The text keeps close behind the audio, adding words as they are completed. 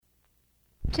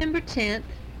September 10th,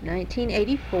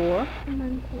 1984,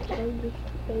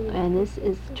 and this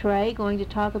is Trey going to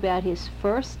talk about his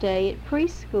first day at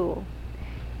preschool.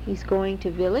 He's going to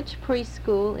Village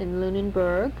Preschool in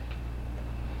Lunenburg,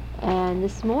 and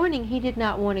this morning he did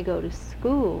not want to go to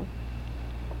school,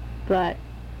 but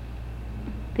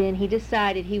then he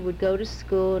decided he would go to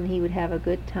school and he would have a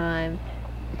good time.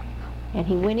 And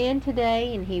he went in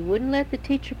today and he wouldn't let the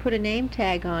teacher put a name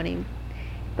tag on him.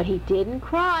 But he didn't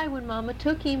cry when Mama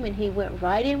took him, and he went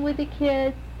right in with the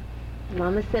kids.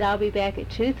 Mama said, I'll be back at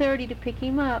 2:30 to pick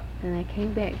him up. And I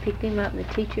came back and picked him up, and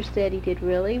the teacher said he did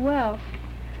really well.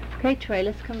 Okay, Trey,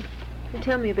 let's come and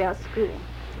tell me about school.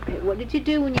 Okay, what did you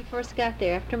do when you first got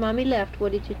there? After Mommy left,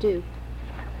 what did you do?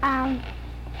 I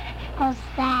was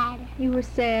sad. You were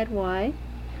sad. Why?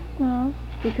 No.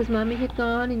 Because Mommy had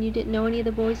gone and you didn't know any of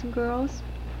the boys and girls?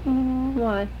 Mm-hmm.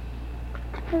 Why?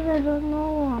 Because I don't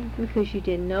know them. Because you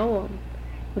didn't know them.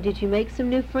 Well, did you make some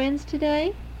new friends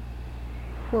today?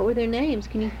 What were their names?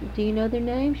 Do you know their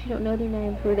names? You don't know their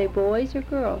names. Were they boys or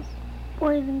girls?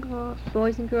 Boys and girls.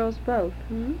 Boys and girls both.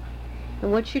 Hmm?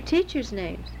 And what's your teacher's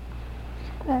names?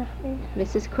 Scrappy.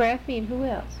 Mrs. Craffy, and who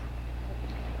else?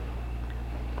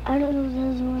 I don't know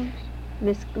those ones.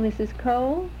 Mrs.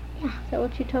 Cole? Yeah. Is that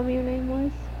what you told me your name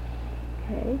was?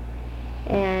 Okay.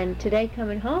 And today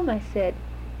coming home I said,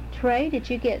 Trey, did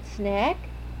you get snack?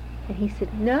 And he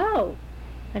said, no.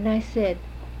 And I said,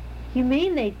 you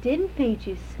mean they didn't feed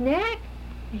you snack?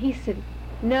 And he said,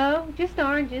 no, just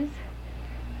oranges.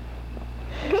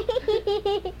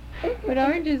 But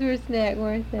oranges were a snack,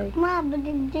 weren't they? Mom, but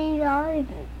they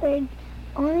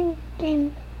only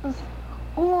gave us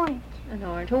orange. An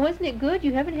orange. Well, wasn't it good?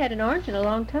 You haven't had an orange in a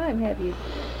long time, have you?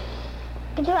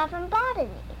 But you haven't bought any.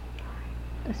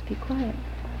 Let's be quiet.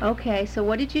 Okay, so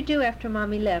what did you do after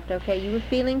Mommy left? Okay, you were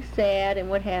feeling sad, and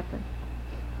what happened?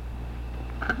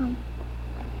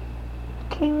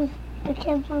 The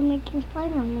kids were making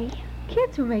fun of me.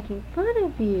 Kids were making fun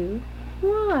of you?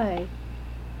 Why?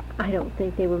 I don't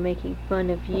think they were making fun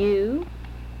of you.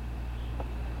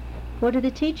 What did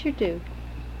the teacher do?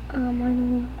 I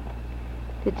don't know.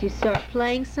 Did you start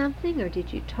playing something, or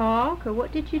did you talk, or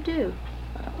what did you do?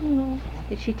 I don't know.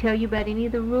 Did she tell you about any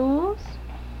of the rules?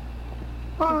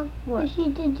 Mom, What? she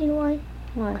did you want?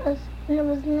 What? Because when it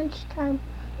was lunchtime,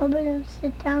 nobody would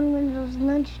sit down when it was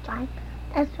lunchtime.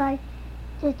 That's why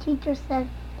the teacher said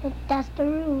that that's the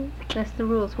rule. That's the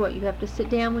rules. What, you have to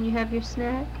sit down when you have your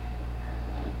snack?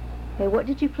 Okay, what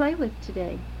did you play with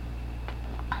today?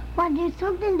 Well, there's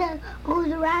something that goes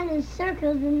around in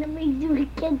circles and it makes you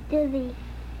get dizzy.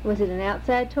 Was it an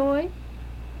outside toy?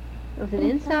 Was it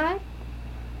inside?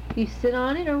 You sit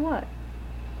on it, or what?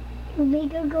 You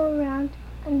make it go around,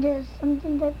 and there's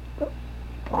something that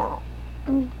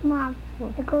Mom,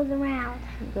 it goes around.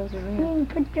 It goes And around. you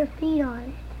put your feet on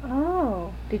it.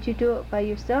 Oh, did you do it by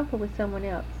yourself or with someone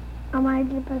else? I might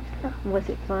do myself. Was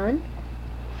it fun?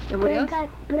 And what else?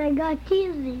 But I got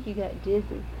dizzy. You got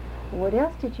dizzy. What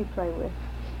else did you play with?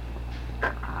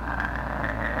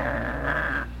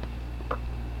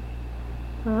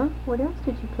 Huh? What else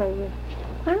did you play with?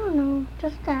 I don't know,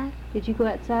 just that. Did you go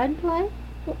outside and play?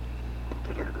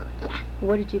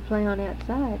 What did you play on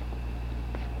outside?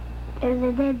 There's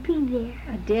a dead bee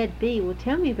there. A dead bee. Well,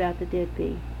 tell me about the dead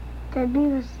bee. The bee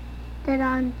was dead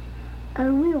on a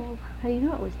wheel. How do you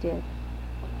know it was dead?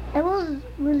 It was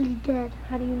really dead.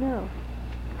 How do you know?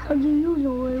 How do you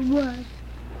know it was?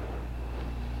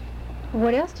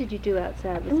 What else did you do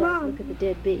outside besides Mom. look at the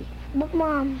dead bee? But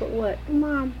Mom, But what?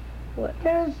 Mom, What?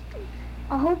 there's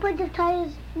a whole bunch of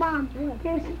tires. Mom, What?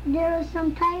 there are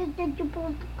some tires that you're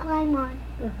supposed to climb on.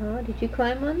 Uh-huh. Did you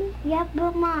climb on them? Yep,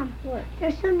 but Mom, What?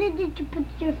 there's something that you put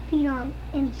your feet on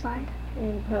inside.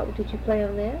 And how did you play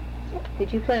on that?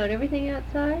 Did you play on everything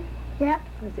outside? Yep,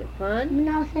 Was it fun?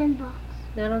 now sandbox.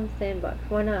 Not on the sandbox.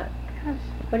 Why not? Because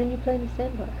Why didn't you play in the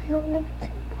sandbox? I don't like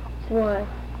Why?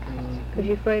 Because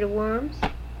you're afraid of worms?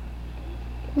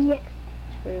 Yes.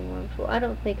 Afraid of worms. Well, I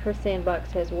don't think her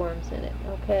sandbox has worms in it,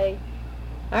 okay?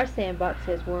 Our sandbox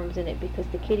has worms in it because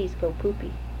the kitties go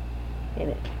poopy in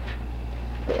it.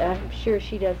 But I'm sure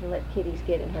she doesn't let kitties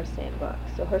get in her sandbox,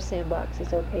 so her sandbox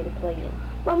is okay to play in.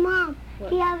 But Mom,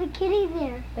 What? we have a kitty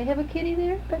there. They have a kitty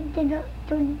there? But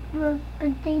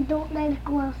they don't let it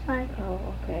go outside. Oh,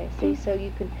 okay. See, so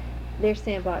you can, their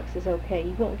sandbox is okay.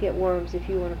 You won't get worms if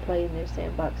you want to play in their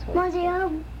sandbox. Well, they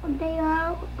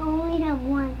only have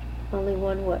one Only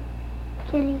one what?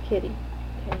 kitty. Kitty.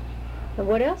 Okay. And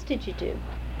what else did you do?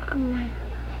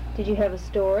 Did you have a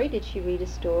story? Did she read a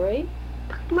story?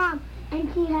 Mom,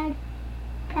 and she had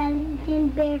Paddington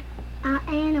Bear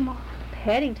animal.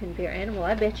 Paddington Bear animal.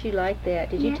 I bet you like that.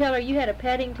 Did you Yeah. tell her you had a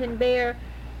Paddington Bear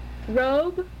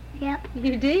robe? Yep.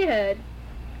 You did.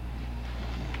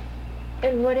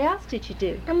 And what else did you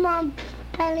do? And Mom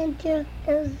fell into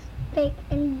those big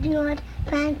and do not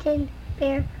plantain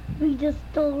bear read a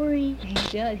story. He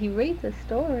did. He reads a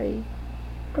story.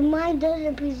 But mine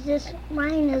doesn't because this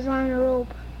mine is on a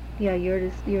rope. Yeah,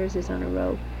 yours is on a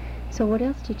robe. So what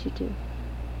else did you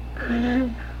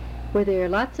do? Were there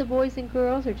lots of boys and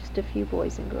girls or just a few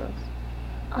boys and girls?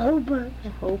 A whole bunch. A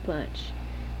whole bunch.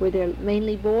 Were there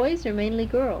mainly boys or mainly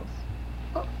girls?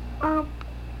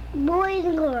 Boys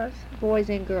and girls. Boys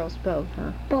and girls both,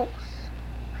 huh? Both.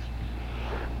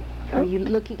 Are you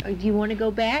looking, do you want to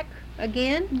go back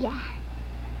again? Yeah.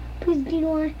 Because do you know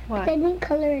why? Why? I didn't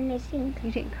color anything.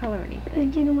 You didn't color anything.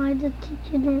 Because you know why the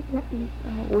teacher didn't let me.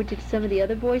 Oh, or did some of the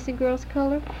other boys and girls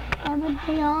color? Yeah, but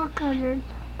they all colored.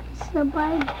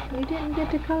 Somebody, You didn't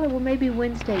get to color. Well, maybe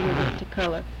Wednesday you'll get to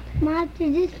color. after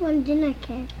this one, then I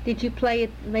can. Did you play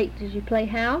Did you play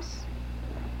house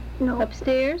No.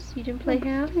 upstairs? You didn't play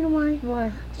house? You know why?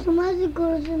 Why? Some other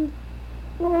girls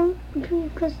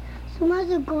because some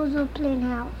other girls were playing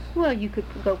house. Well, you could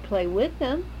go play with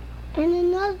them.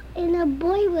 And a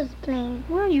boy was playing.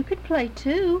 Well, you could play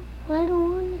too. Well, I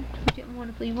don't want You didn't want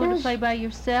to play. You want to play by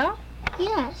yourself? to.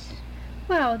 Yes.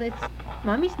 Well,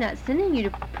 Mommy's not sending you to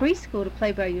preschool to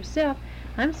play by yourself.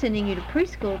 I'm sending you to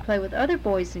preschool to play with other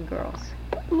boys and girls.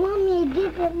 Mommy, I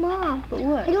did it, Mom. But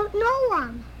what? I don't know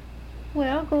them.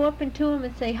 Well, go up into them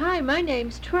and say, "Hi, my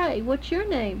name's Trey. What's your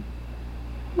name?"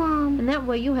 Mom. And that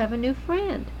way you'll have a new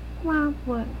friend. Mom.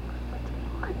 What?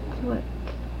 What?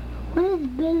 What is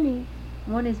Billy?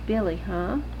 One is Billy,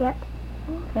 huh? Yep.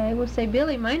 Okay, we'll say,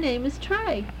 "Billy, my name is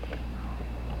Trey.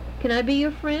 Can I be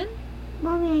your friend?"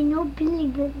 Mommy, I know Billy,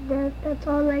 but that's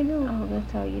all I know. Oh,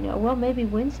 that's all you know. Well, maybe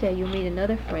Wednesday you'll meet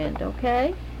another friend,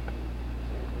 okay?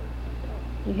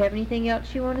 You have anything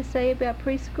else you want to say about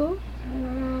preschool?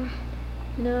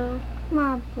 No?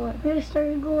 Mom, What? we're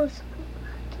starting to go to school.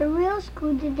 The real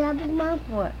school did that, but Mom,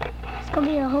 What? it's going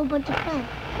to be a whole bunch of fun.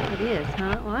 It is,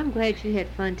 huh? Well, I'm glad you had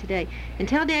fun today. And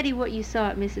tell Daddy what you saw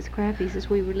at Mrs. Crappy's as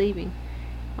we were leaving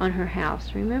on her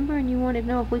house, remember? And you wanted to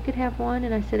know if we could have one,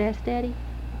 and I said, ask Daddy.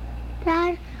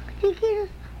 Dad, could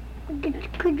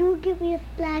you give me a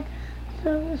flag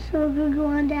so we could go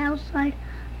on the outside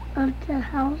of the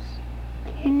house?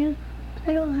 Can you?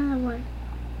 I don't have one.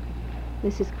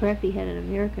 Mrs. Crappy had an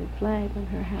American flag on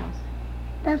her house.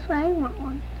 That's why I want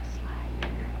one.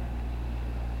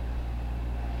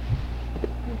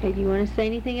 Okay, do you want to say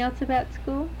anything else about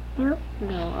school? Nope.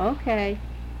 No, okay.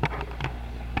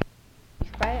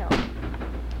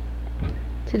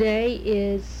 Today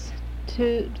is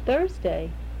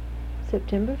Thursday,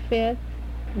 September 5th,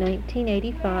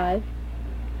 1985.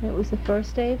 It was the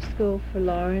first day of school for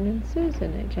Lauren and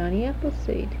Susan at Johnny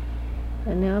Appleseed.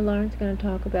 And now Lauren's going to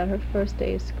talk about her first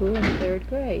day of school in 3rd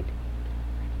grade.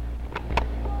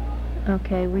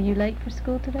 Okay, were you late for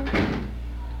school today?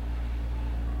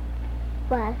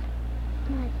 What?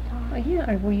 Oh, yeah,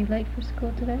 or were you late for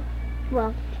school today?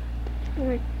 Well,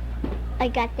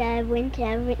 I went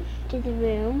to the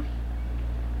room,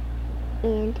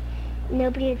 and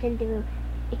nobody was in the room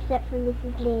except for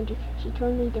Mrs. Landry. She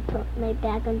told me to put my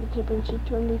bag on the table, and she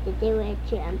told me to do it,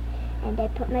 and I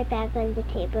put my bag on the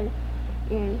table,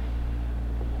 and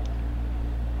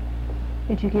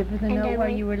Did you give her the And I note while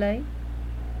went- you were late?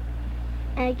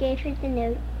 I gave her the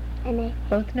note, and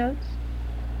Both notes?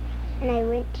 I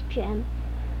went to gym.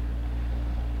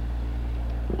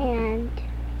 And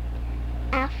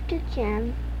after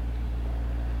gym,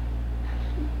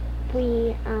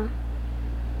 we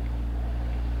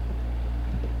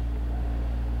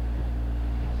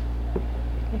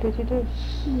What did you do?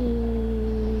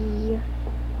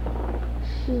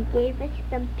 she gave us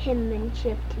some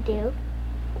penmanship to do.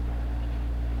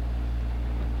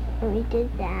 And we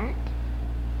did that.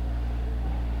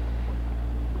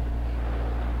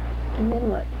 And then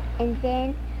what? And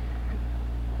then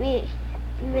we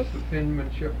was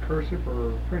Penmanship, cursive,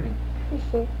 or printing?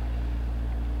 listen.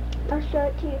 I'll show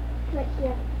it to you. Right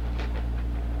here.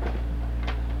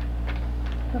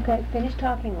 Okay, finish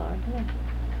talking, Lauren. Come on.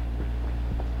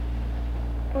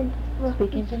 And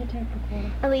Speak into the tape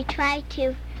recorder. And we tried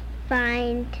to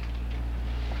find,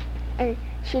 and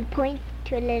she'd point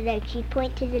to a letter, she'd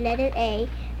point to the letter A,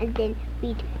 and then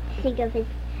we'd think of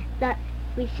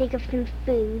some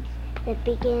foods that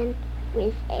began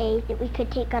with A that we could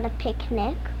take on a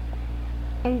picnic,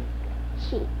 and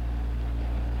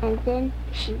then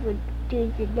she would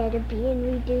do the letter B,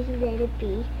 and we'd do the letter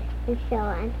B, and so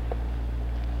on.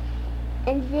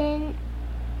 And then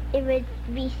it was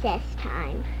recess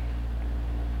time.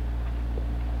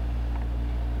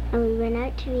 And we went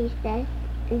out to recess,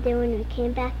 And then when we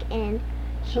came back in,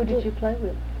 Who did you play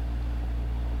with?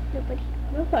 Nobody.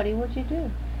 Nobody. What'd you do?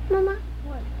 Mama,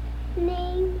 What?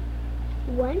 name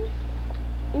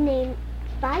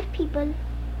 5 people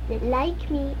that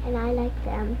like me and I like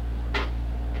them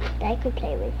that I could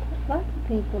play with. Lots of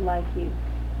people like you.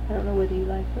 I don't know whether you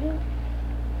like them.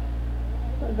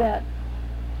 What about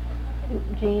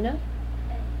Gina?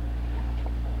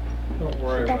 Don't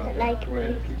worry She about doesn't it. like Go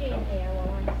ahead, me. keep talking.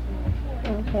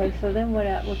 Okay, so then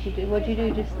what'd you do? What'd you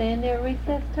do? Just stand there at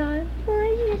recess time?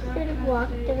 I just sort of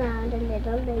walked around a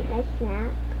little, ate my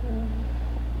snack.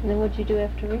 And then what'd you do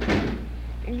after recess?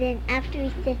 And then after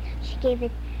we said, she gave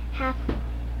us half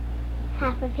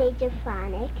a page of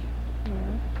phonics.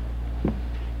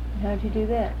 How'd you do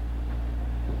that?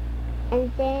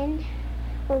 And then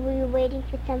when we were waiting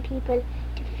for some people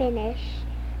to finish,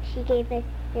 she gave us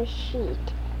a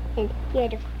sheet. And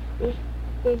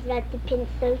there's lots of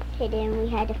pencils hidden. We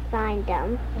had to find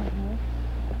them.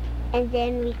 And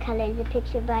then we colored the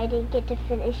picture, but I didn't get to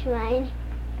finish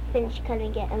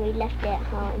coloring it, and we left it at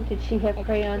home. Did she have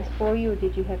crayons for you, or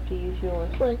did you have to use yours?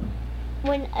 Well,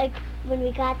 when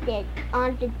we got there,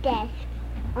 on the desk,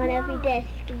 on every desk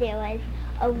there was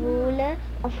a ruler,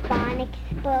 a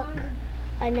phonics book,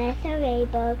 an SRA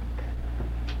book,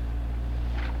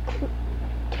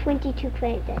 22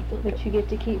 crayons, I think. But you get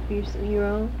to keep your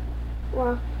own?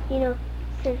 Well, so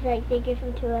it's like they give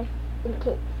them to us in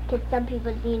kids, because some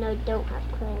people, don't have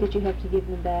crayons. Did you have to give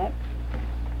them back?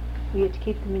 You had to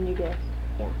keep them in your desk?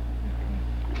 Yeah.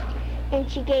 And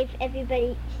she gave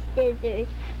everybody scissors,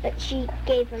 but she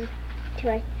gave them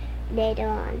to us later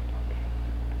on.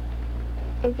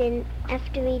 And then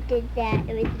after we did that,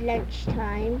 it was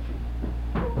lunchtime.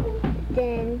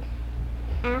 Then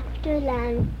after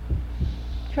lunch,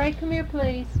 Trey, come here,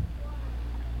 please.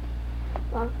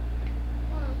 well,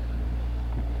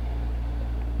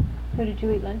 Who did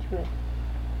you eat lunch with?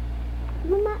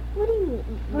 Mama, what do you mean eat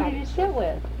Who did you lunch? sit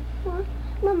with? Well,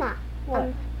 Mama,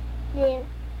 What? there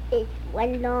is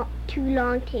two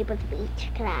long tables for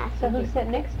each class. So who sat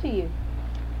next to you?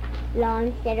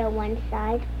 Long sat on one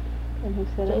side, And who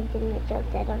sat on? Jason Mitchell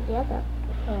sat on the other.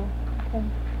 Oh, okay.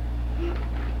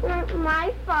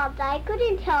 My fault, I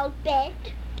couldn't help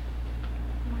it.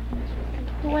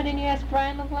 Well, why didn't you ask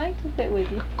Brian LeBlanc to sit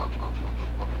with you?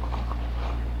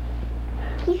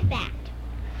 He's fat.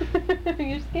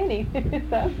 You're skinny.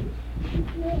 So.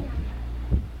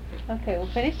 Okay, well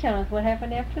finish telling us what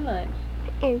happened after lunch.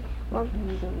 And, well,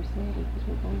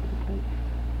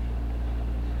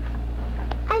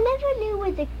 I never knew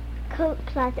where the coat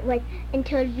closet was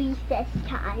until recess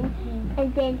time.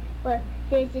 And then, well,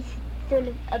 there's this sort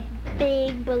of a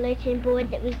big bulletin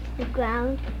board that was the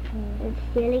ground and the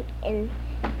ceiling, and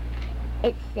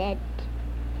it said,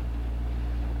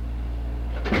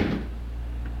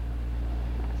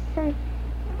 some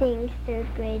things,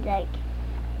 3rd grade, like,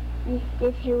 this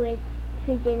is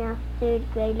who's in our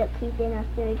 3rd grade, look who's in our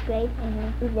 3rd grade.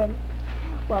 And then,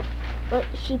 well,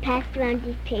 she passed around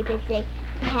these papers. They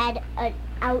had an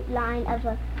outline of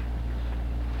a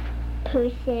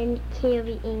person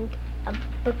carrying a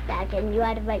book bag, and you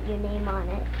had to write your name on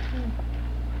it.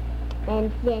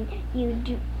 And then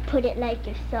you put it like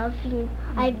yourself.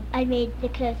 I made the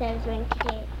clothes I was wearing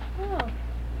today. Oh.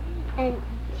 And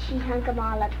she hung them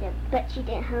all up there, but she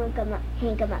didn't hang them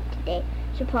up today.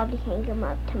 She'll probably hang them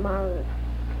up tomorrow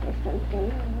or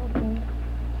something.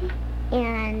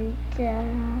 And,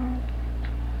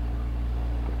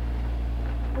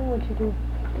 What'd you do?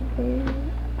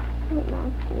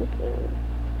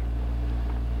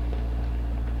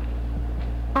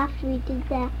 After we did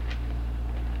that,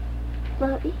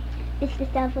 well,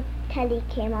 Mr. Salvatelli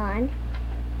came on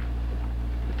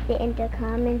the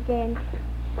intercom, and then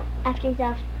after he's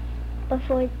off,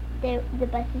 before the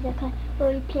buses are called,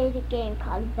 well, we played a game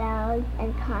called Vowels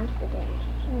and Consonants.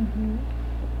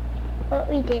 What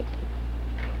we did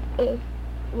is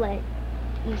when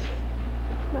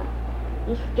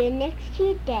you stood next to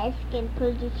your desk and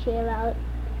pulled your chair out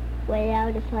way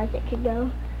out as far as it could go.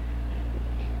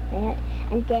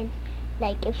 And then,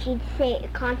 like, if she'd say a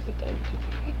consonant,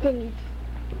 then you'd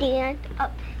stand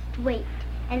up straight.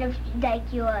 And if, like,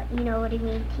 you're, you know what I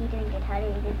mean, teetering your tongue,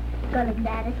 and you just go like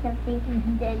that or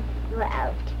something, then you're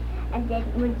out. And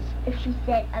then if she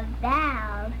said a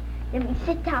vowel, then we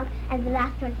sit down, and the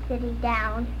last one sitting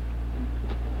down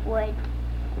would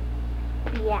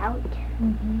be out.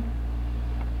 And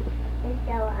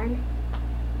so on.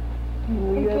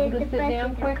 Were you And able then to the sit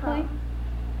down buses are quickly?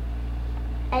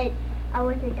 called. I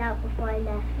wasn't out before I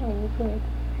left. Oh, you good.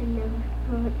 I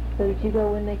know. So did you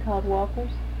go when they called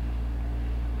walkers?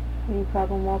 Any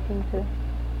problem walking to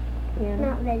piano?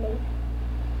 Not really.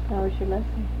 How was your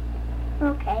lesson?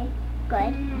 Okay,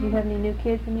 good. Do you have any new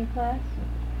kids in your class?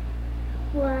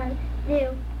 Well,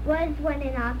 there was one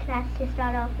in our class to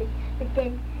start off with, but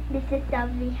then Mrs.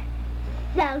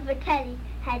 Salvatelli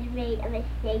had made a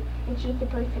mistake, and she's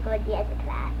supposed to go in the other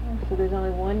class. Oh, so there's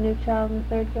only one new child in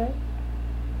 3rd grade?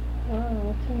 Oh,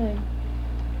 what's her name?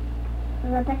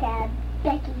 Rebecca.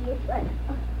 Becky is what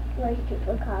most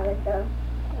people call her, though.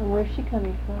 And where's she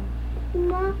coming from?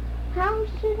 Ma, how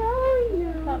should I I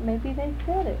know? thought maybe they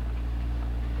said it.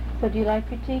 So do you like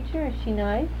your teacher? Is she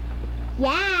nice?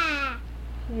 Yeah!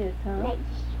 She is, huh? Nice.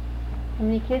 How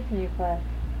many kids in your class?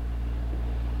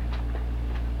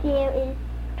 There is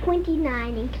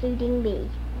 29, including me.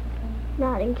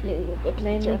 Not including the teacher.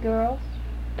 Mainly girls?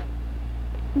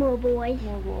 More boys.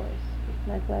 More boys.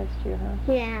 Like last year, huh?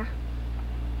 Yeah.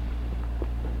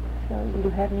 So you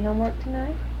have any homework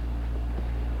tonight?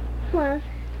 Well,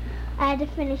 I had to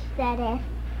finish that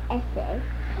essay.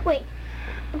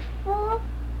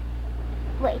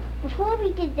 Before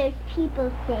we did those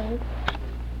people things,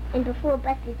 and before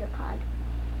buses were called,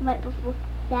 right before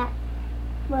that,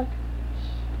 well,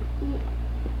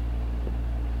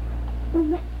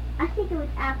 I think it was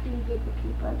after we did the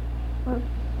people. Well,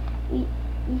 we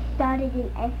started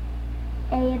an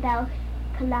essay about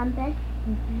Columbus.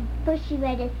 Mm-hmm. First she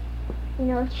read a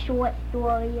short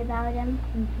story about him.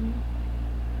 Mm-hmm.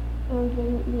 And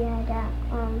then we had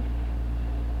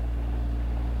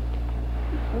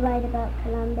write about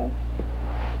Columbus.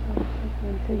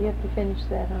 Okay, so you have to finish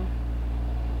that, huh?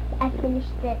 I finished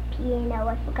the piano.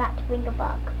 I forgot to bring a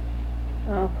book.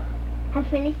 Oh. I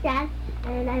finished that,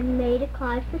 and I made a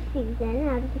card for Susan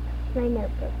out of my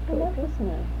notebook. Well, that was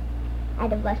nice. I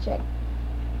had to rush it.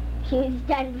 She was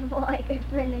done before I could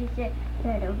finish it. So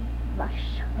I had to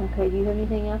rush. Okay, do you have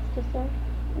anything else to say?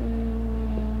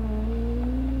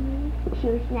 She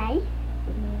was nice.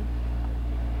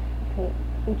 Okay,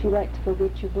 would you like to go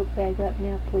get your book bag up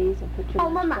now, please, and put your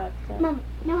Mama, lunchbox up? Mama,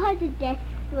 know how the desks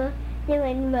were? They were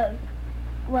in rows.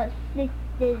 Well,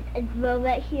 there's a row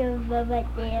right here, a row right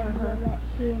there, a row right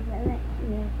here, a row right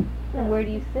here. Yeah. And where do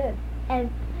you sit?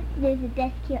 And there's a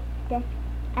desk here.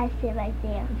 I sit right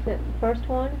there. You sit the first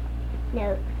one?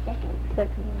 No, second.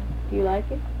 Second one. Do you like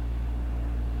it?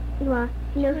 Well,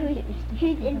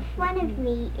 who's in front of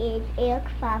me is Eric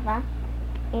Fava,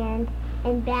 and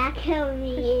back of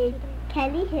me is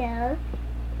Kelly Hill,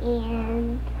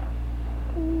 and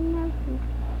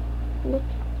next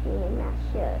to me, I'm not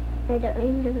sure. I don't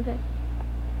remember.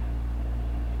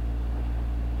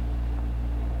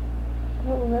 I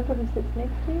don't remember who sits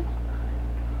next to you.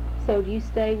 So do you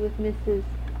stay with Mrs.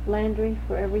 Landry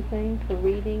for everything, for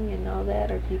reading and all that,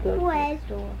 or do you go to the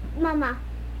store? Mama,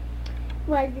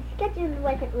 well, the schedule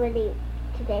wasn't really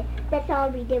today. That's all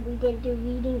we did. We didn't do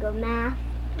reading or math.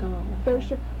 Oh,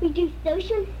 Social. We do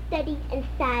social studies and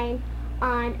science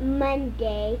on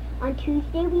Monday. On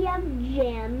Tuesday we have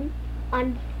gym.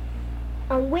 On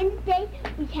Wednesday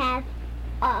we have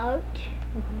art.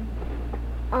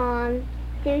 Mm-hmm. On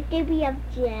Thursday we have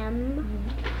gym.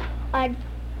 Mm-hmm. On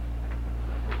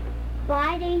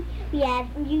Friday we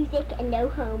have music and no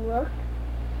homework.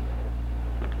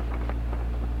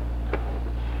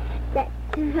 That's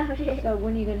about it. So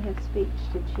when are you going to have speech?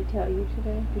 Did she tell you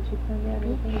today? Did you find out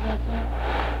anything about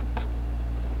that?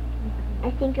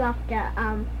 I think you have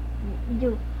to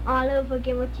do all over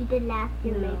again what you did last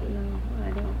year, No, maybe. no, I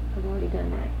don't. I've already done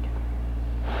that.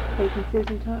 Okay, can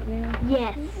Susan talk now?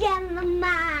 Yes. Yeah,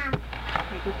 Mama.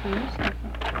 Take it from your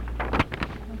second.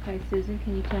 Okay, Susan,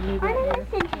 can you tell me I about don't your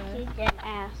listen to class? Susan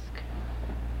ask.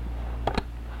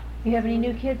 You have any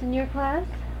new kids in your class?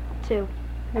 2.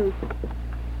 Who?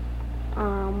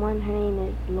 One, her name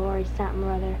is Lori something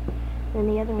or other. And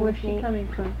the other Where's one's she named... coming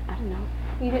from? I don't know.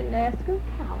 You didn't ask her?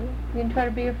 No. You didn't try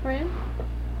to be a friend?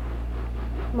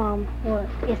 Mom. What?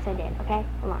 Yes, I did. Okay?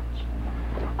 Hold on.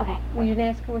 Okay. You didn't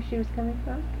ask her where she was coming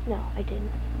from? No, I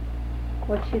didn't.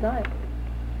 What's she like?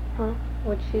 Huh?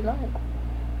 What's she like?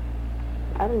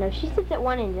 I don't know. She sits at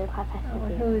one end of the class. I Oh,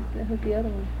 sit and there. who's the other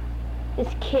one?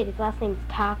 This kid, his last name's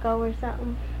Taco or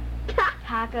something.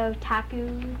 Taku.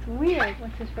 It's weird.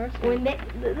 What's his first name?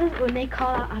 When they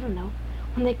called out, I don't know.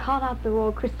 When they called out the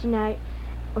roll, Christy and I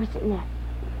were sitting there.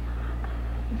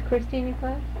 Is Christy in your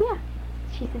class? Yeah.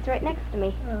 She sits right next to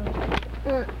me.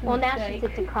 Oh, Well, now she mistake.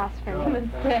 sits across from me.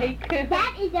 Mistake.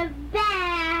 That is a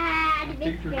bad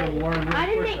Teacher's gonna mistake. warn her I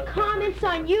didn't first make up. comments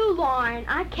on you, Lauren.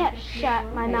 I kept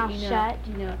my Hey, mouth you know, shut.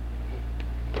 You know.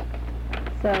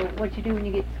 So, what'd you do when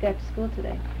you got to school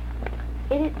today?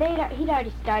 He'd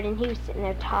already started, and he was sitting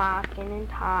there talking and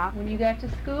talking. When you got to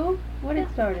school? What had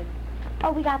started?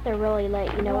 Oh, we got there really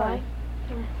late. You know why?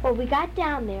 Well, we got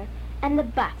down there, and the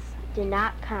bus did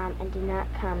not come and did not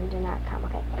come and did not come.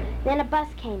 Okay. Then a bus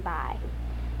came by.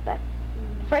 But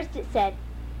first it said,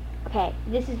 okay,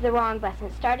 this is the wrong bus.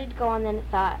 And it started to go on, then it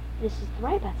thought, this is the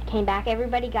right bus. It came back,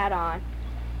 everybody got on.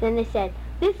 Then they said,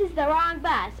 this is the wrong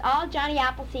bus. All Johnny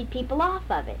Appleseed people off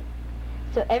of it.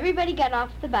 So everybody got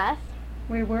off the bus.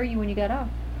 Where were you when you got off?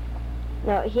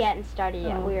 No, he hadn't started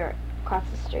yet. Oh. We were across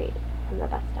the street from the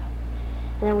bus stop.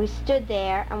 And then we stood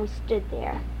there, and we stood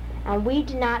there. And we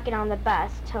did not get on the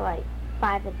bus till like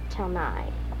 5 until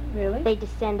 9. Really? They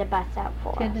just send a bus out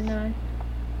for 10 us. to 9?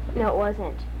 No, it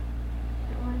wasn't.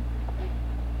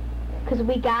 Because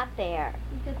we got there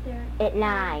at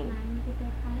 9.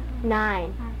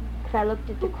 9. Because I looked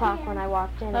at the clock when I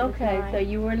walked in. It was Okay, 9. so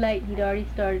you were late. He'd already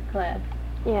started class.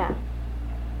 Yeah.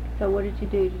 So what did you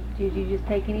do? Did you just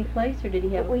take any place, or did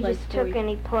he have a We place just for took you?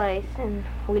 any place, and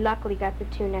we luckily got the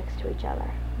two next to each other.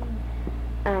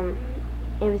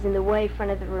 It was in the way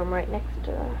front of the room, right next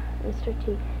to Mr.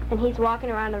 T. And he's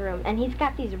walking around the room, and he's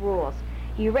got these rules.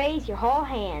 You raise your whole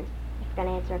hand if you're going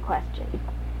to answer a question.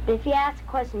 But if you ask a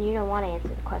question, you don't want to answer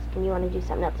the question. You want to do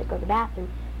something else, like go to the bathroom.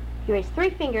 You raise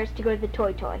 3 fingers to go to the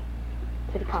toy.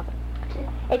 That's what he calls it.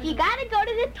 If you got to go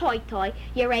to the toy,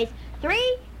 you raise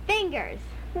 3 fingers.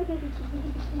 The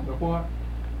what?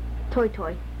 Toy.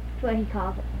 That's what he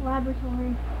calls it.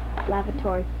 Laboratory.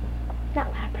 Lavatory. It's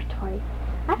not laboratory.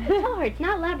 I have to tell her, it's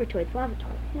not laboratory, it's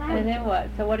lavatory. And then what?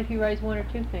 So what if you raise 1 or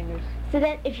 2 fingers? So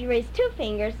that if you raise 2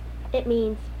 fingers, it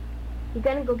means you're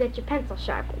going to go get your pencil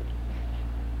sharpened.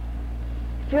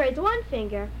 If you raise 1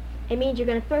 finger, it means you're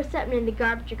going to throw something in the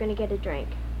garbage, you're going to get a drink.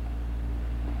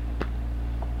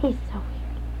 He's so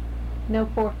weird. No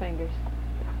 4 fingers.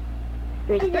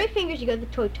 You raise 3 fingers, you go to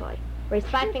the toy. Raise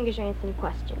 5 fingers, you're answering a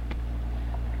question.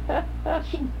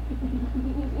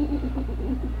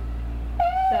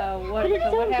 So what? But it's so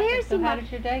what happened? So embarrassing, how Mom.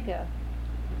 did your day go?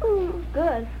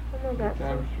 Good. Oh my What God.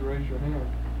 time did you raise your hand?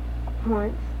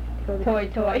 Once. Go to the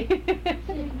Toy.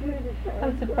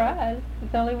 I'm surprised.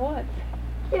 It's only once.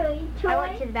 Toy. I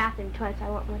went to the bathroom twice. I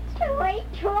went once. Toy.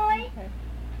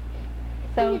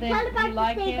 So Can you then tell you about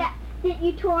like the thing him? that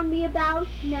you told me about,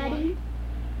 Nutty?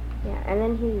 Yeah, and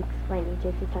then he explained it.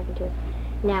 Jason's talking to us.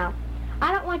 Now,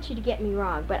 I don't want you to get me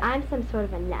wrong, but I'm some sort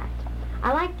of a nut.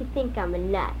 I like to think I'm a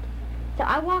nut. So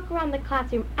I walk around the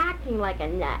classroom acting like a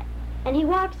nut. And he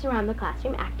walks around the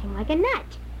classroom acting like a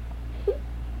nut.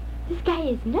 This guy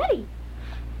is nutty.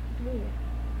 Weird.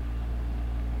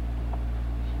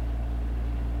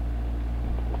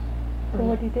 So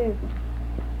what'd you do?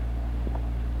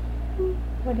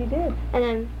 What'd you do? And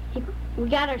then we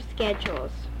got our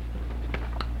schedules.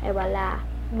 Et voila.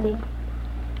 See?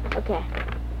 Okay.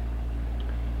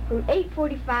 From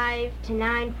 8:45 to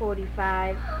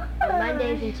 9:45 on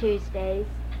Mondays and Tuesdays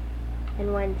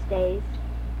and Wednesdays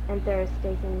and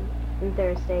Thursdays and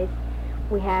Thursdays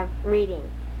we have reading.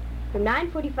 From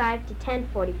 9:45 to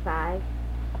 10:45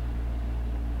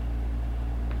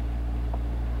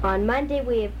 on Monday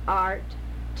we have art,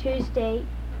 Tuesday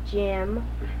gym,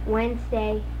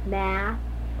 Wednesday math,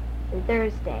 and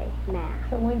Thursday math.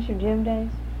 So when's your gym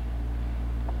days?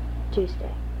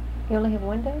 Tuesday. You only have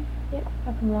 1 day? Yep.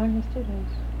 How come Lauren has 2 days?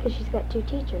 Because she's got 2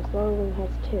 teachers. Lola has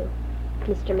 2.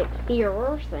 Mr.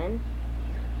 McPherson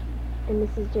and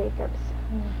Mrs. Jacobs.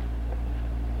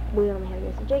 We only have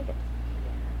Mrs. Jacobs.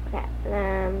 Okay.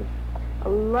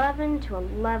 11 to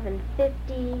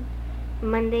 11:50.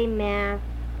 Monday math.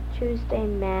 Tuesday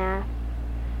math.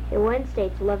 And Wednesday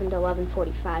it's 11 to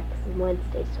 11:45 because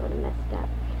Wednesday's sort of messed up.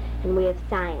 And we have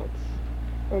science.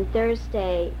 And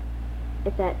Thursday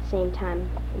at that same time,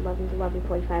 11 to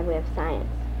 11:45, we have science.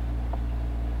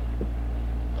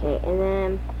 Okay, and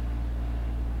then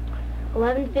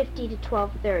 11:50 to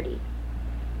 12:30,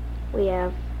 we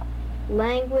have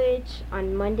language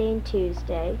on Monday and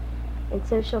Tuesday, and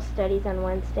social studies on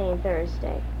Wednesday and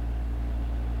Thursday.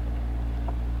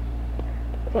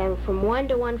 Okay, and from 1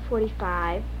 to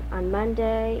 1:45, on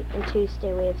Monday and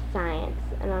Tuesday we have science,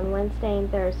 and on Wednesday and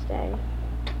Thursday,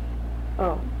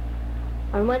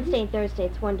 on Wednesday and Thursday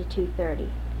it's 1 to 2:30.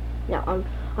 No,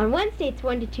 on Wednesday it's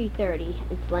 1 to 2:30,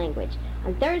 it's language.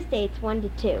 On Thursday it's 1 to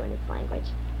 2, and it's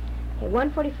language. Okay,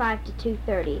 1:45 to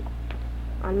 2:30.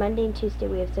 On Monday and Tuesday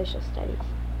we have social studies.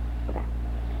 Okay,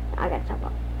 I got to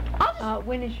stop. I'll just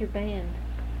When is your band?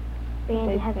 band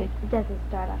okay. it doesn't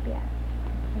start up yet.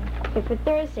 Okay, for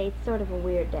Thursday it's sort of a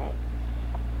weird day.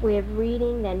 We have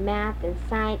reading, then math, and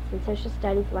science, and social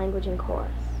studies, language, and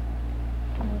chorus.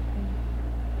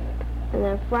 And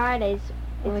then Fridays,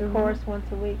 Only it's chorus once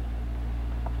a week.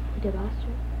 We did last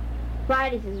year.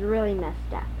 Fridays is really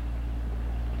messed up.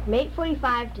 From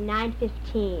 8:45 to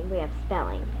 9:15, we have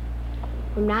spelling.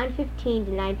 From 9:15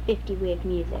 to 9:50, we have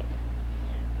music.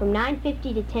 From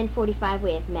 9:50 to 10:45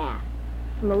 we have math.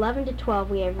 From 11 to 12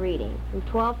 we have reading. From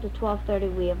 12 to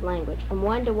 12:30 we have language. From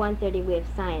 1 to 1:30 we have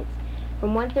science.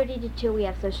 From 1:30 to 2 we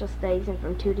have social studies, and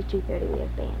from 2 to 2:30 we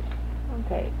have band.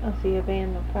 Okay, I'll see you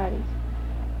band on Fridays.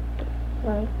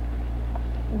 Right.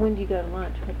 When do you go to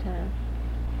lunch? What time?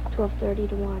 12:30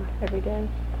 to 1. Every day?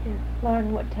 Yeah.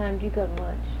 Lauren, what time do you go to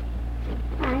lunch?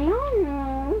 I don't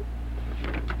know.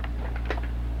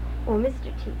 Well,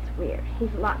 Mr. T's weird.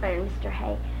 He's a lot better than Mr.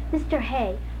 Hay. Mr.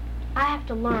 Hay, I have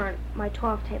to learn my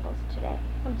 12 tables today.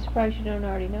 I'm surprised you don't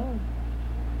already know them.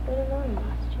 I didn't learn them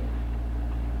last year.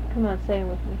 Come on, say them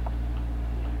with me.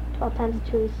 12 times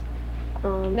 2 is,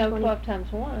 No, 20. 12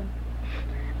 times 1.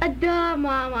 Duh,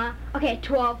 Mama. Okay,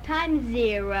 12 times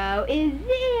 0 is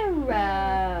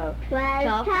 0.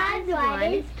 12 times 1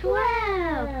 is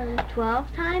 12.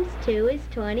 12 times 2 is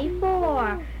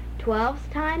 24. 12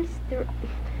 times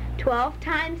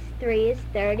 3 is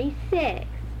 36.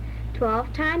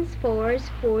 12 times 4 is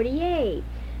 48.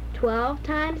 12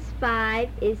 times 5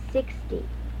 is 60.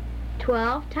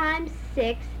 12 times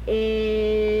 6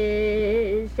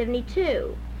 is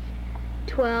 72.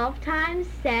 12 times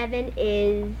 7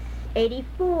 is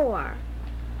 84.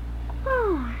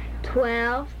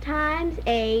 12 times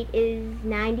 8 is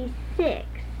 96.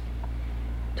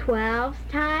 12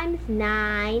 times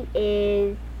 9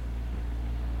 is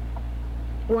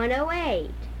 108.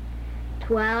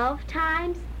 12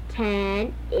 times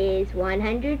 10 is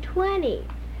 120.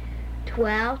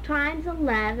 12 times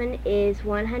 11 is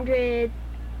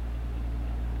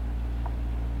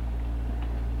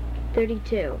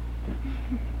 132.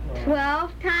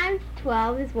 12 times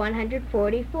 12 is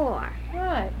 144.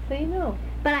 Right, so you know.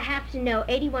 But I have to know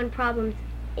 81 problems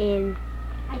in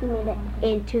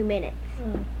 2 minutes.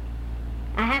 Hmm.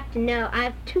 I have to know, I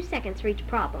have 2 seconds for each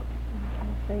problem.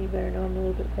 So you better know them a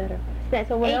little bit better. So that's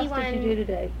So what 81, else did you do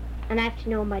today? and I have to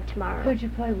know them by tomorrow. Who'd you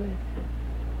play with?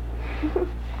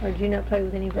 Or did you not play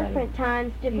with anybody? Different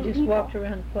times, You different just people. walked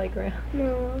around the playground.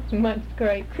 No, Munched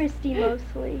grapes. Christy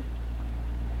mostly.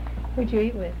 Who'd you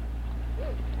eat with?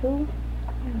 Who?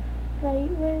 Did I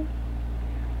eat with?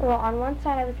 Well, on one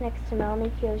side I was next to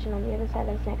Melanie Fusion, on the other side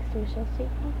I was next to Michelle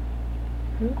Seeger.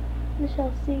 Who?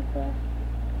 Michelle Seeger.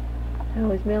 How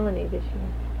was Melanie this year?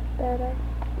 Better.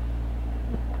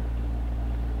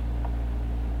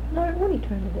 Lauren, what are you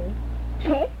trying to do?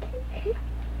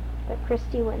 But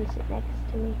Christy wouldn't sit next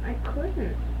to me. I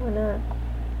couldn't. Why not?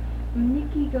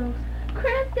 Nikki goes,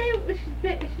 Christy,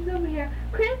 she's over here.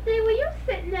 Christy, will you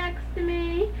sit next to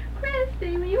me?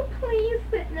 Christy, will you please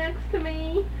sit next to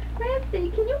me? Christy,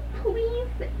 can you please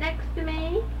sit next to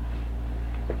me?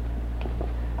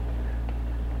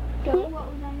 So what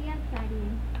was on the outside of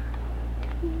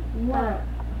you? What?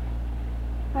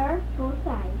 Her, both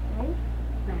sides, right?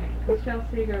 Michelle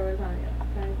Seeger was on the other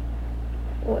side.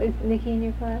 Well, is Nikki in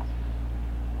your class?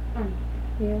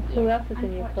 Yes. Who else is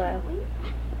in your class?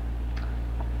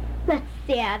 Let's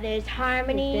see, there's Is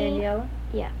Harmony. Daniela?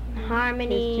 Yeah. Is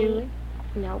Harmony. Julie?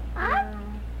 Nope.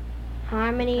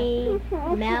 Harmony,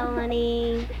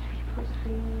 Melanie,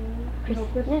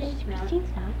 Christine's not.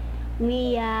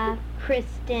 Leah,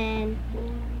 Kristen,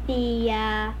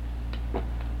 Thea.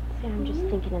 See, I'm just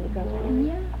thinking of the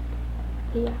girls.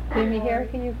 Thea. Jimmy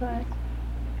Herrick in your class?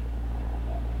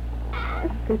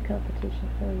 Good competition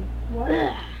for you.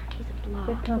 Ugh, he's a Good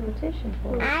blob. competition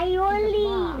for you.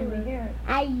 Aioli. Jimmy Herrick.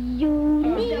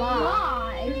 Aioli. He's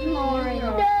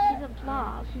a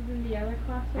blob. She's in the other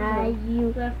class. Her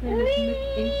Aioli. last name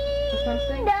is or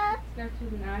something. Starts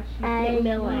with an I.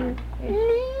 McMillan.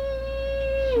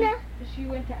 She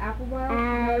went to Applewell.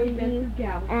 She's already been through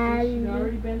Galveston. She's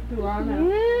already been through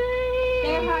Arnold.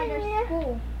 They're harder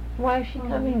school. Why is she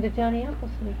coming to Johnny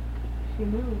Appleseed? She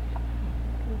moved.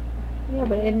 Yeah,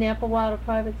 but isn't Applewhite a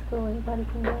private school? Anybody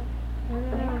can go? I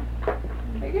don't know.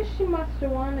 I guess she must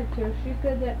have wanted to. She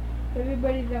said that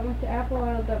everybody that went to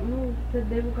Applewhite that moved said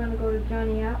they were going to go to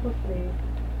Johnny Appleseed,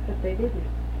 but they didn't.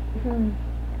 Hmm.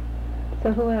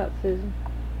 So who else, Susan?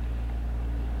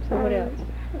 So what else? I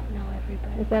don't know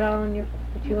everybody. Is that all in your...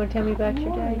 That you want to tell me about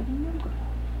your day?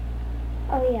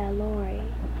 Oh yeah, Lori.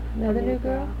 Another new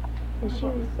girl? And she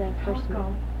was the first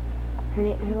one. Her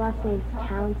last name's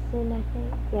Townsend, I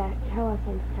think. Yeah, her last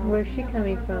name's Townsend. Where's she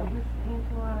coming from?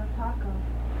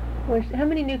 How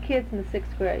many new kids in the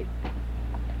 6th grade?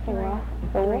 4.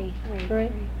 4? Three.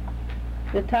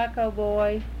 The taco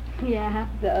boy, Yeah.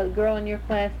 the girl in your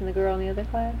class, and the girl in the other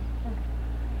class?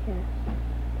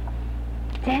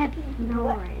 That's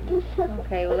Lauren.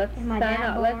 Okay, well let's Is my sign dad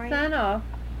off. Let's boring? sign off.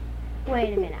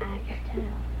 Wait a minute, I have to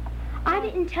tell. I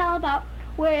didn't tell about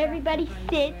where everybody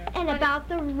sits and about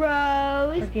the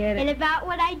rows Forget and it. about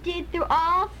what I did through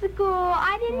all school.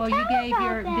 I didn't Well, tell you gave about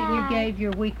your that. you gave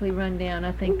your weekly rundown.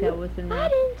 I think that was I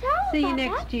enough. didn't tell See you about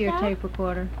next that year, stuff. tape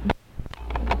recorder.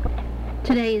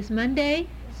 Today is Monday,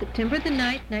 September the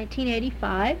 9th,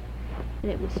 1985,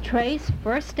 and it was Trey's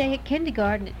first day at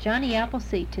kindergarten at Johnny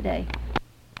Appleseed today.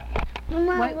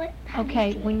 Mama, What- what-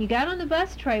 Okay, when you got on the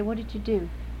bus, Trey, what did you do?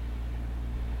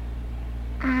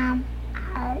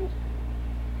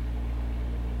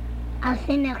 I'll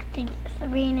sit next to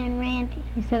Sabrina and Randy.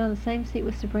 You sat on the same seat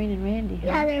with Sabrina and Randy, huh?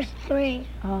 Yeah, there's three.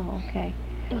 Oh, okay.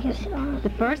 You sit on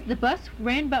The bus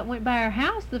went by our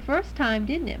house the first time,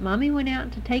 didn't it? Mommy went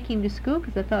out to take him to school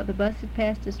because I thought the bus had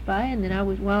passed us by, and then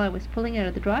while I was pulling out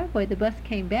of the driveway, the bus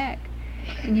came back,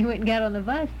 and you went and got on the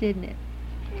bus, didn't it?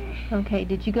 Okay.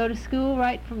 Did you go to school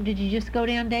did you just go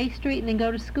down Day Street and then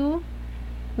go to school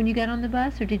when you got on the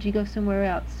bus, or did you go somewhere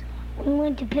else? We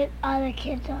went to pick other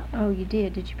kids up. Oh, you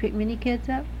did. Did you pick many kids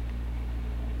up?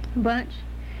 A bunch?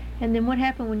 And then what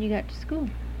happened when you got to school?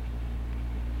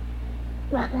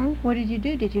 Nothing. What did you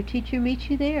do? Did your teacher meet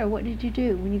you there, or what did you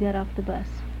do when you got off the bus?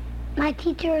 My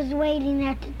teacher was waiting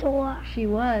at the door. She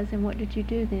was, and what did you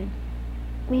do then?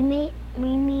 We meet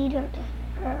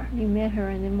her. You met her,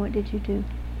 and then what did you do?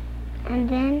 And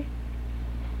then,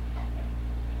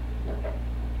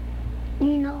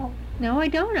 No, I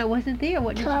don't. I wasn't there.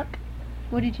 What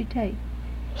did you take?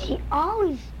 She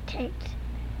always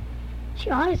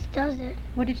does it.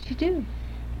 What did she do?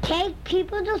 Take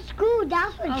people to school,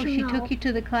 that's what Oh, you she know. took you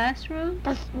to the classroom?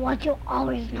 That's what you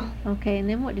always know. Okay, and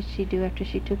then what did she do after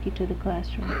she took you to the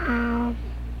classroom?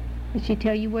 Did she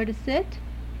tell you where to sit?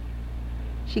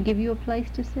 She give you a place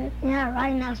to sit? Yeah,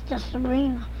 right next to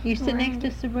Sabrina. You sit next Randy.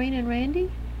 to Sabrina and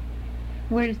Randy?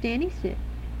 Where does Danny sit?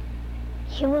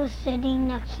 She was sitting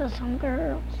next to some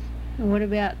girls. And what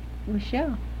about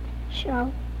Michelle?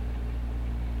 So,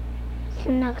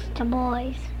 next to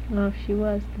boys. Oh, she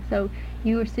was. So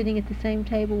you were sitting at the same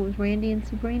table with Randy and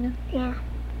Sabrina? Yeah.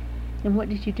 And what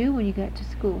did you do when you got to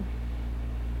school?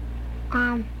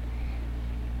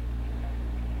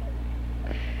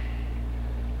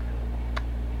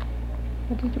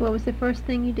 What was the first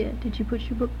thing you did? Did you put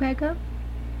your book back up?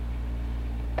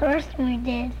 First thing we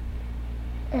did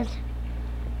is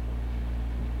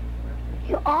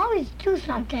you always do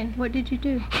something. What did you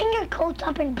do? Hang your coats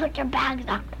up and put your bags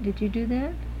up. Did you do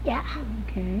that? Yeah.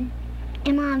 Okay.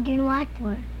 And Mom, do you know what?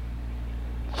 What?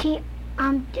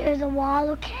 There's a wall,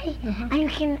 okay? Uh-huh.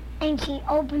 And she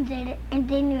opens it, and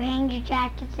then you hang your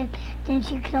jackets, and then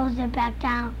she closes it back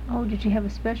down. Oh, did you have a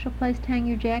special place to hang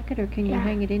your jacket, or can you Yeah.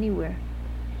 hang it anywhere?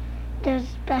 There's a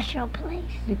special place.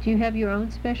 Did you have your own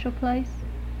special place?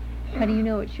 How do you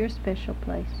know it's your special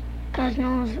place? Because no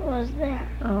one was there.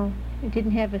 Oh, it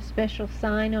didn't have a special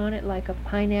sign on it, like a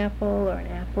pineapple or an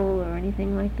apple or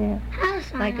anything like that? Had a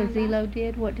sign Like a on that. Zelo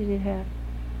did? What did it have?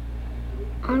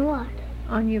 On what?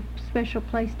 On your special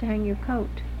place to hang your coat.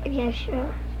 Yeah,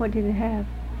 sure. What did it have?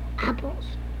 Apples.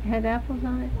 It had apples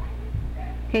on it?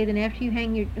 Okay, then after you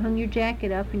hung your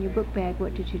jacket up in your book bag,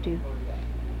 what did you do?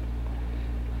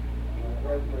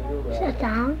 Sit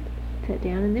down. Sat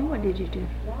down, and then what did you do?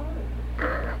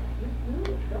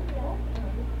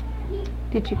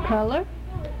 Did you color?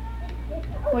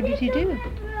 What did you do?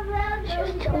 She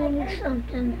was telling me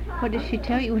something. What did she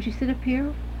tell you? Would you sit up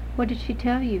here? What did she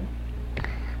tell you?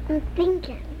 I'm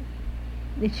thinking.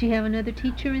 Did she have another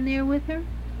teacher in there with her?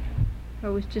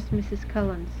 Or was just Mrs.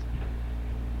 Cullens?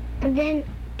 And then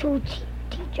two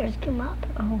teachers came up.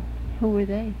 Oh, who were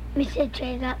they? Mrs.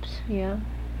 Jacobs. Yeah.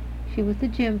 She was the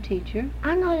gym teacher.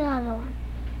 I know the other one.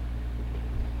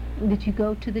 Did you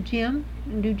go to the gym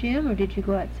and do gym, or did you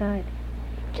go outside?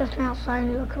 Just outside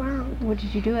and look around. What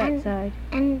did you do And- outside?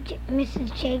 And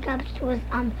Mrs. Jacobs was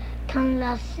telling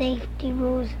us safety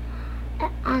rules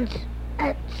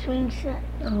at swing set.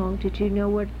 Oh, did you know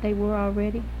what they were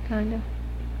already, kind of?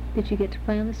 Did you get to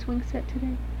play on the swing set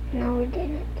today? No, we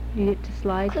didn't. You get to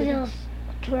slide Because it today? was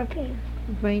dripping.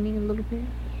 It was raining a little bit?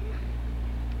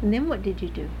 And then what did you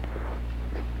do?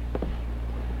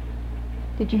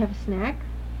 Did you have a snack?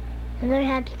 And they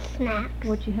had snacks.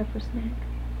 What'd you have for snack?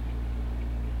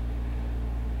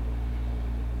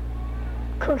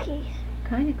 Cookies. What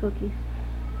kind of cookies?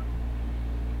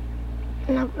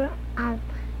 No,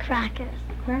 crackers.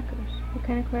 Crackers. What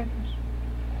kind of crackers?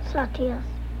 Saltillas.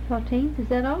 Saltines, is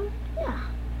that all? Yeah.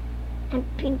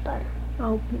 And peanut butter.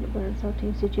 Oh, peanut butter and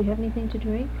saltines. Did you have anything to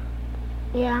drink?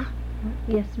 Yeah.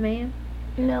 Yes, ma'am.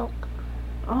 Milk.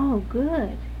 Oh,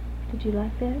 good. Did you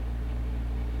like that?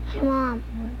 Hey, Mom.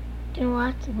 What? Do you know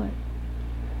what? What?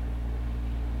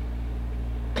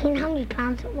 Do you know how many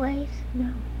pounds it weighs?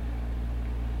 No.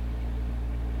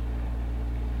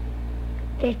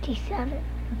 57.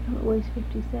 How come it weighs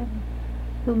 57?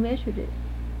 Who measured it?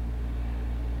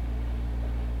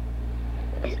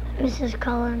 Mrs.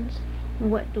 Collins.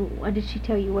 What did she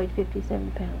tell you weighed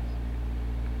 57 pounds?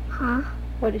 Huh?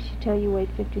 What did she tell you weighed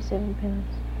 57 pounds?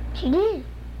 She did.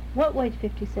 What weighed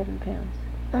 57 pounds?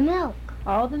 The milk.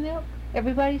 All the milk?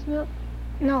 Everybody's milk?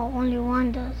 No, only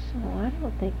one does. Oh, I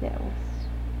don't think that was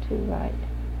too right.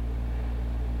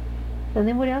 And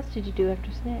then what else did you do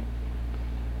after snack?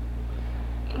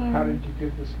 How did you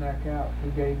give the snack out?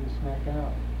 Who gave the snack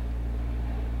out?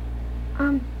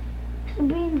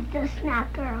 Sabrina's the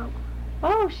snack girl.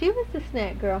 Oh, she was the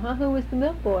snack girl, huh? Who was the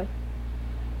milk boy?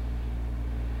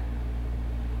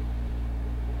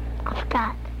 I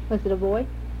forgot. Was it a boy?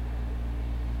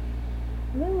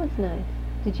 That was nice.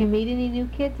 Did you meet any new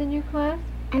kids in your class?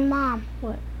 And Mom.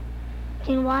 What?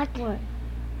 You know what? What?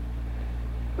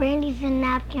 Randy's a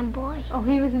napkin boy. Oh,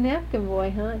 he was a napkin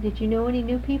boy, huh? Did you know any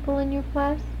new people in your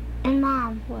class? And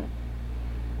Mom. What?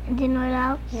 And then what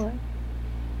else? What?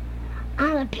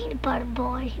 I'm a peanut butter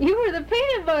boy. You were the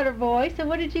peanut butter boy, so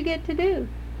what did you get to do?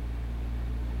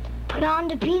 Put on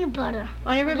the peanut butter.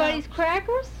 On everybody's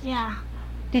crackers? Yeah.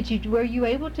 Were you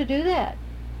able to do that?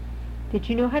 Did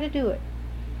you know how to do it?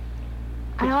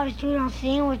 I always do it on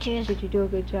sandwiches. Did you do a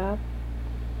good job?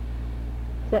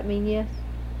 Does that mean yes?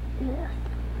 Yes.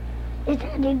 It's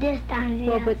I do this time, yes.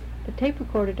 Well, but the tape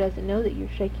recorder doesn't know that you're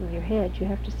shaking your head. You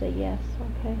have to say yes,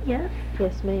 okay? Yes.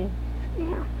 Yes, ma'am.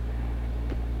 Yeah.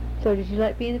 So did you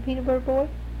like being the peanut butter boy?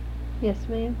 Yes,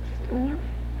 ma'am. Yeah.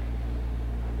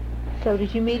 So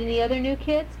did you meet any other new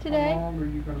kids today? How long are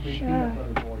you going to be Sure.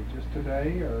 peanut butter boy? Just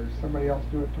today, or somebody else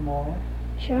do it tomorrow?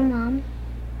 Sure, Mom.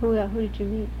 Who did you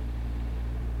meet?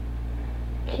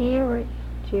 Jerry.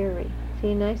 Jerry. Is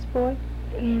he a nice boy?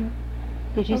 Yeah.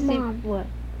 Did you Oh, see Mom. what?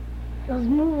 I was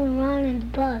moving around in the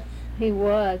bus. He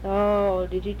was. Oh,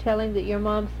 did you tell him that your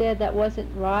mom said that wasn't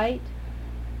right?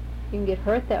 You can get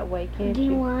hurt that way, can't Do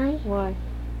you know you? why? Why?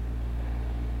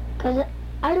 Because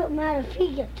I don't matter if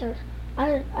he gets hurt.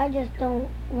 I just don't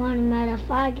want to matter if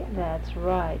I get hurt. That's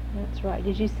right. That's right.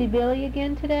 Did you see Billy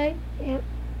again today? Yep.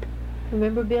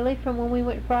 Remember Billy from when we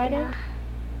went Friday? Yeah.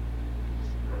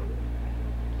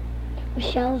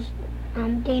 Michelle's,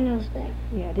 Dano's day.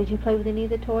 Yeah. Did you play with any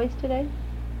of the toys today?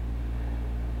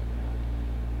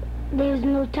 There was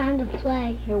no time to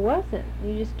play. There wasn't.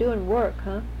 You're just doing work,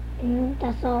 huh? And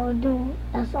that's all we're doing.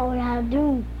 That's all we had to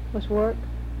do. Was work?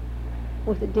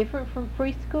 Was it different from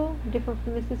preschool? Different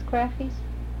from Mrs. Crafty's?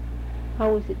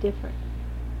 How was it different?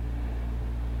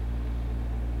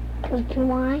 Because you know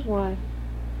why? Why?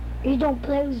 You don't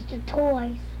play with the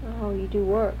toys. Oh, you do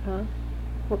work, huh?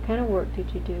 What kind of work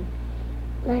did you do?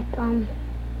 Like,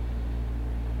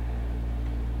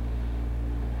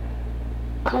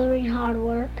 coloring hard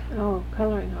work. Oh,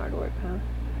 coloring hard work, huh?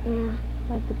 Yeah.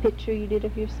 Like the picture you did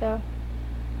of yourself?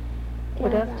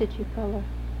 What Yeah, else did you color?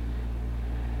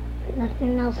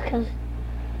 Nothing else, because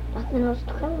nothing else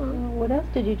to color on. Oh, what else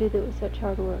did you do that was such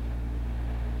hard work?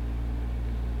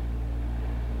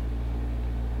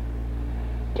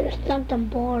 There's something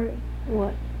boring.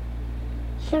 What?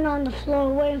 Sitting on the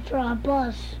floor waiting for our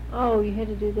bus. Oh, you had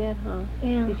to do that, huh?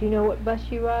 Yeah. Did you know what bus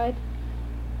you ride?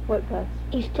 What bus?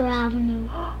 Easter Avenue.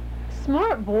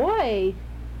 Smart boy!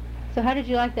 So how did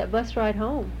you like that bus ride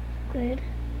home? Good.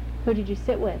 Who did you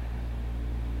sit with?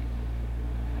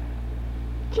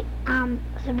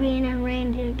 Sabrina and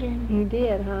Randy again. You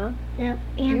did, huh? Yep.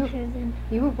 And Susan.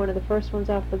 You were one of the first ones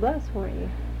off the bus, weren't you?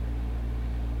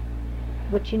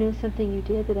 But you know something you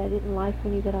did that I didn't like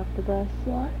when you got off the bus?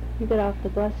 What? You got off the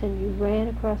bus and you ran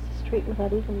across the street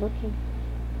without even looking.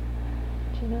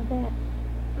 Did you know that?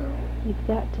 You've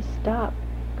got to stop.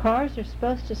 Cars are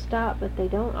supposed to stop, but they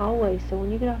don't always. So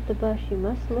when you get off the bus, you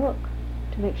must look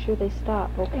to make sure they stop,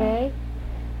 okay?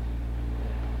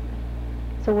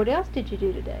 So what else did you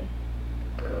do today?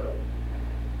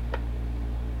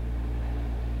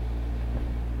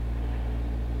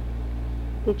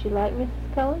 Did you like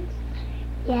Mrs. Collins?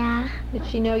 Yeah. Did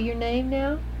she know your name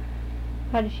now?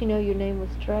 How did she know your name was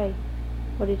Trey?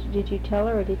 What did you tell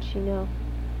her, or did she know?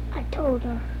 I told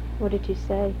her. What did you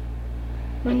say?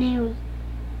 My name was,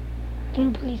 can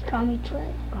you please call me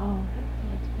Trey? Oh,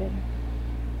 that's better.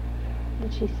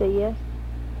 Did she say yes?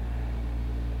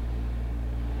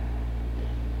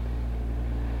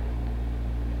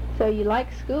 So you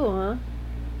like school, huh?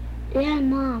 Yeah,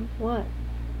 Mom. What?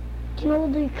 Do you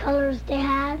know the colors they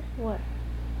had? What?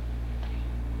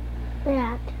 They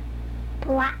had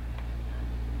black,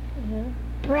 Yeah.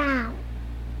 brown,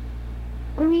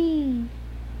 green,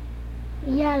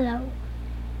 yellow,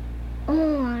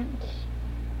 orange,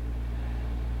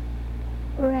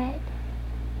 red,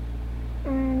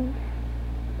 and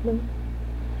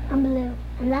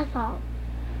That's all.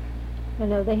 I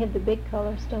know, they have the big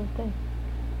colors, don't they?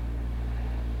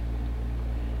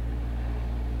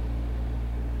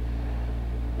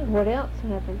 And what else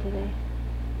happened today?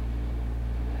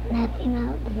 Nothing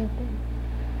else. Nothing.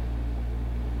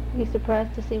 You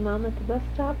surprised to see Mom at the bus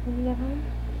stop when you got home?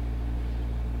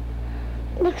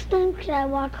 Next time, could I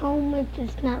walk home if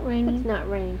it's not It's raining? not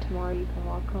raining tomorrow, you can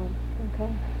walk home, okay?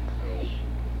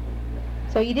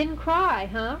 So you didn't cry,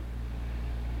 huh?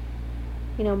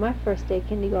 You know, my first day of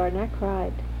kindergarten, I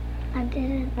cried. I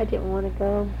didn't. I didn't want to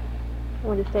go. I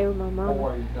wanted to stay with my mom.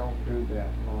 Boy, don't do that,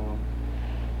 Mom.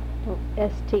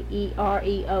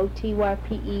 Stereotype,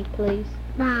 please.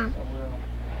 Mom, I will.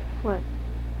 What?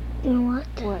 you know what?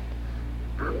 What?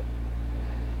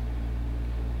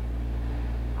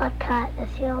 A cat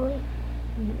is healing.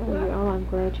 Oh, I'm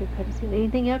glad you're cut.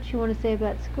 Anything else you want to say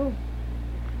about school?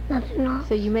 Nothing else.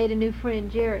 So you made a new friend,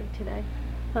 Jerry, today,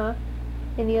 huh?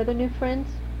 Any other new friends?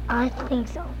 I think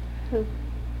so. Who?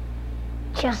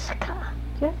 Jessica.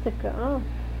 Jessica. Oh,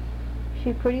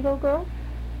 she a pretty little girl?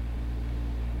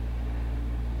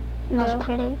 That's No.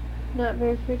 pretty. Not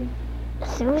very pretty.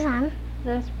 Susan.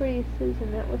 Not as pretty as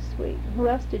Susan. That was sweet. Who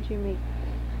else did you meet?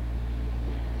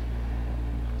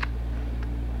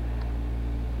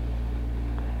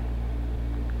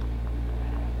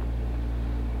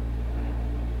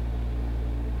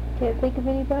 Can't think of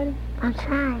anybody? I'm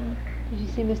trying. Did you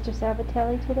see Mr.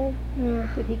 Savatelli today? Yeah.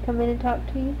 Did he come in and talk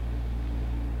to you?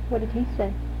 What did he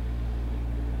say?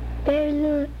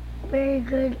 Very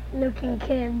good looking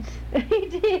kids. He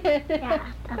did. Yeah,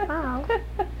 that's all.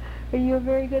 Are you a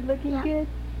very good looking Yeah. kid?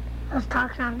 I was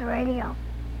talking on the radio.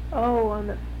 Oh, on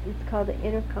the, it's called the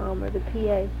intercom or the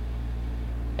PA.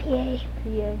 PA.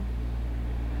 PA.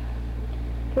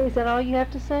 Okay, is that all you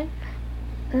have to say?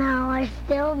 No, I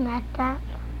still met that.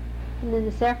 And then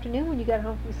this afternoon when you got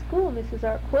home from school, Mrs.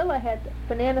 Arquilla had the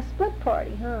banana split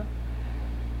party, huh?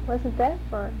 Wasn't that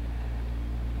fun?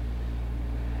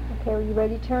 Okay, are you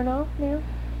ready to turn off now?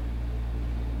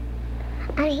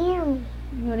 I hear me.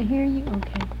 You want to hear you?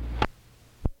 Okay.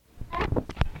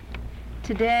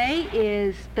 Today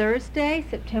is Thursday,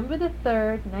 September the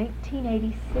 3rd,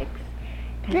 1986.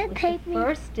 And That it was take the me-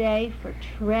 first day for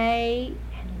Trey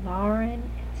and Lauren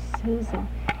and Susan.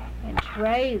 And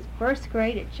Trey is first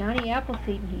grade at Johnny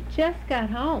Appleseed, and he just got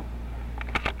home.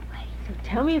 So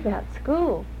tell me about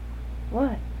school.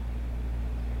 What?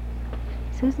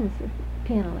 Susan's the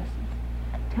piano lessons.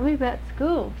 Tell me about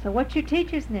school. So what's your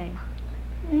teacher's name?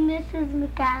 Mrs.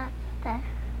 McAllister.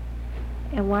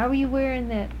 And why were you wearing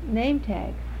that name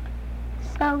tag?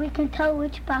 So we can tell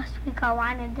which bus we go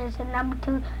on, and there's a number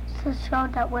 2 to show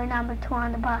that we're number 2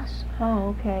 on the bus.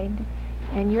 Oh, okay.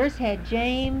 And yours had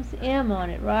James M. on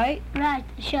it, right? Right,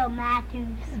 to show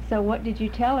Matthews. So what did you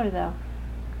tell her, though?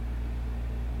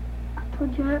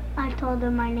 I told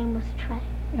her my name was Trey.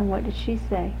 And what did she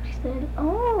say? She said,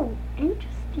 oh,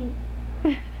 interesting.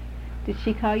 Did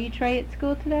she call you Trey at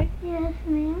school today? Yes,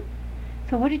 ma'am.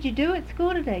 So what did you do at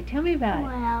school today? Tell me about it.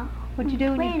 Well, What'd you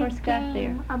do when you played a first got there?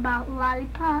 game about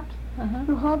lollipops. Uh-huh.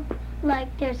 You hold,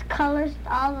 like, there's colors,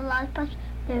 all the lollipops.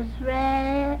 There's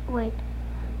red, blue,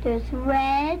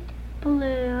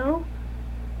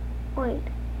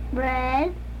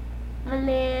 red,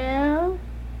 blue,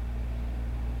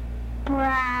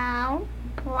 brown,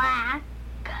 black,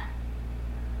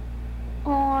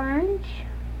 orange,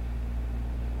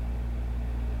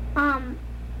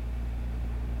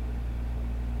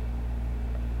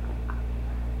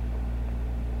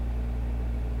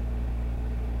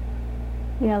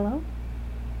 Yellow,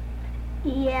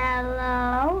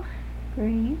 yellow,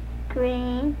 green,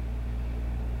 green,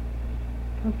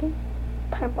 okay.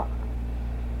 purple,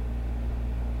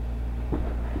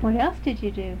 What else did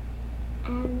you do?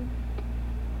 and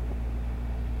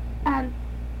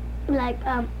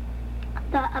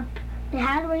they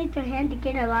had to raise their hand to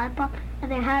get a lollipop, and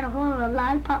they had to hold a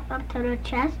lollipop up to their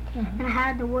chest, and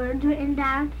had the words written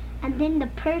down, and then the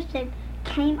person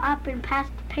came up and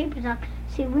passed the papers up,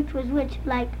 see which was which.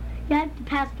 Like, you had to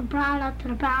pass the brown out to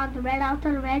the brown, the red out to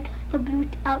the red, the blue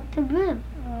out to blue.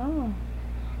 Oh.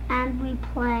 And we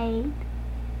played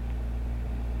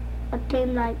a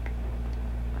game like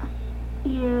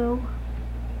you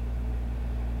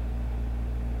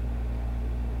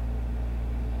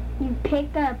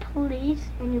pick a police,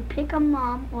 and you pick a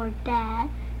mom or dad,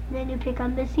 and then you pick a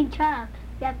missing child.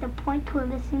 You have to point to a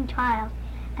missing child,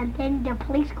 and then the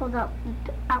police goes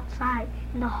outside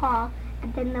in the hall,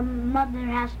 and then the mother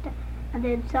has to,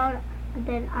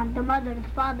 the mother and the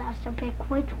father has to pick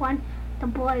which one the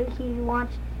boy he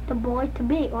wants the boy to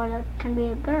be, or it can be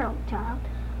a girl child.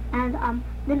 And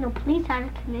then the police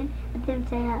had to come in and then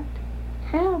say,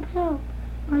 help, help,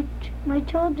 my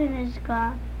children is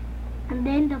gone. And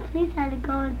then the police had to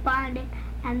go and find it,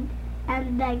 and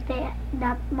like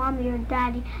that mommy or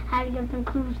daddy had to give them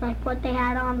clues, like what they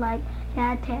had on, like they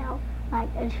had tail, like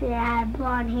if they had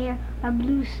blonde hair, or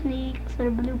blue sneaks, or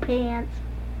blue pants.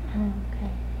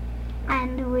 Okay.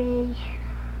 And we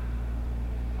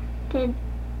did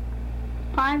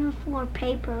 5 or 4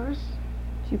 papers.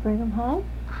 Did you bring them home?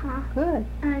 Huh? Good.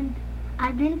 And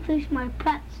I didn't finish my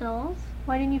pretzels.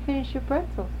 Why didn't you finish your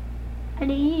pretzels? I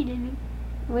didn't eat any.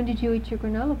 When did you eat your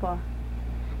granola bar?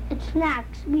 It's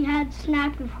snacks. We had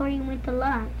snacks before you went to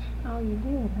lunch. Oh, you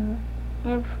did, huh?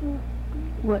 And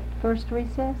What, first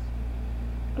recess?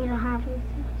 we don't have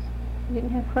recess. You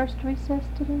didn't have first recess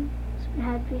today? So we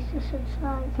had recess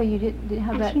inside. So you didn't,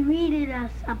 how And about, she read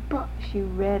us a book. she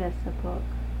read us a book.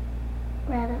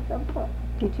 Read us a book.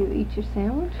 Did you eat your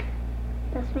sandwich?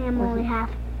 Yes, ma'am, Was only it-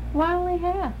 half. Why only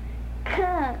half?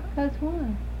 Cause Because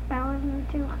why? I wasn't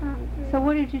too hungry. So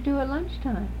what did you do at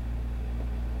lunchtime?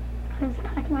 I just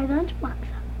packed my lunchbox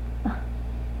up.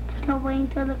 Still waiting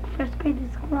until the first grade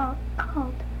is called.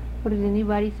 Well, did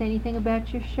anybody say anything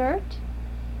about your shirt?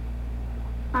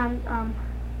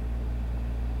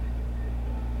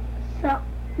 So,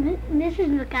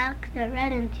 Mrs. McAllister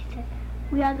read and she said,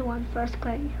 we are the ones first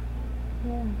grade.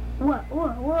 Yeah. What?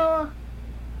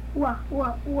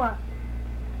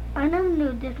 I never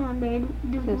knew this one made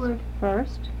the It says word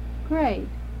first grade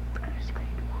first grade.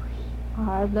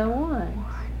 are the ones.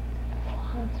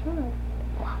 That's right.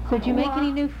 So did you make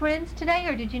any new friends today,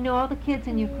 or did you know all the kids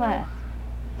in your class?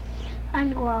 I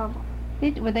knew all of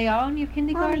them. Were they all in your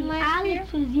kindergarten Mommy, last year?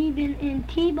 Alex was even in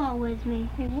T-ball with me.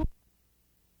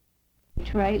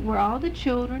 Right. Were all the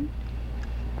children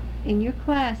in your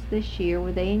class this year,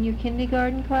 were they in your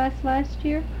kindergarten class last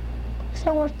year?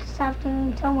 So was this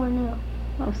afternoon, someone new.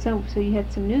 Oh, so you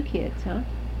had some new kids, huh?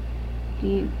 Do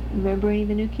you remember any of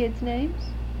the new kids' names?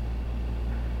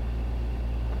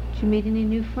 Did you meet any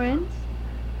new friends?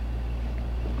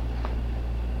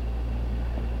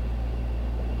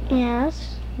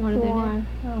 Yes. What are their One. names?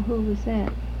 Oh, who was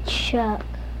that? Chuck.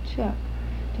 Chuck.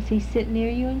 Does he sit near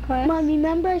you in class? Mom,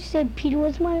 remember I said Peter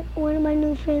was one of my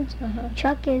new friends? Uh-huh.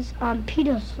 Chuck is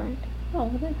Peter's friend. Oh,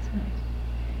 well, that's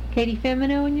nice. Katie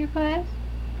Femino in your class?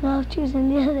 No, she's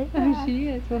in the other class. Oh, she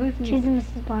is. Well, who's in She's your... in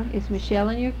Mrs. Bond. Is Michelle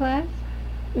in your class?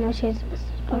 No, she's Mrs.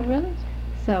 Oh, Bond. really?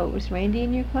 So, was Randy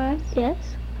in your class? Yes,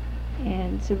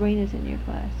 And Sabrina's in your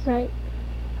class? right.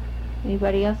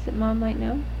 Anybody else that Mom might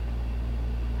know?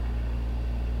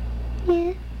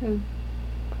 Yeah. Who?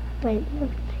 Wait,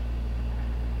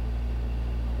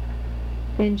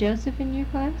 Ben Joseph in your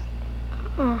class?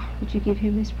 Did you give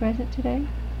him his present today?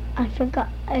 I forgot.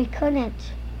 I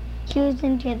couldn't. He was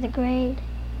in the other grade.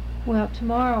 Well,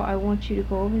 tomorrow I want you to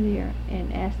go over there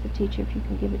and ask the teacher if you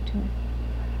can give it to him.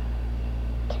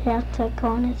 Can I have to go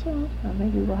on his own? Or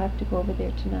maybe we'll have to go over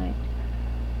there tonight.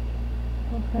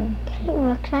 Okay? Okay,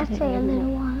 well, can I I think stay a maybe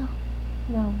little we'll- while?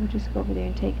 No, we'll just go over there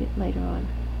and take it later on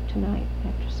tonight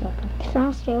after supper. Because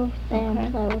I'll stay over there Okay.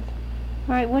 and play with him.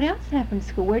 All right, what else happened in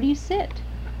school? Where do you sit?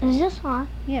 Is this on?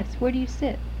 Yes, where do you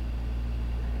sit?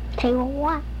 Table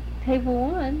 1. Table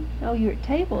 1? Oh, you're at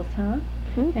tables, huh?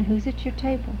 Hmm? And who's at your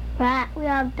table? Right, we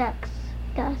have desks.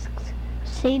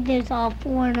 See, there's all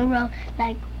 4 in a row.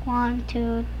 Like 1,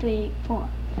 2, 3, 4.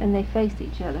 And they face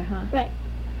each other, huh? Right.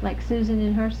 Like Susan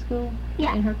in her school?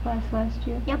 Yeah. In her class last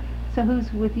year? Yep. So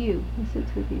who's with you? Who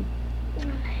sits with you?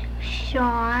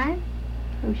 Sean.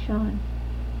 Who's Sean?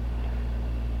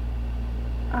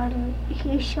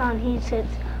 He's Sean. He sits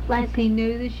Is like he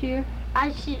new this year?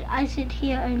 I sit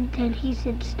here, and then he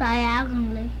sits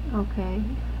diagonally Okay.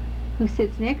 Who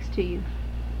sits next to you?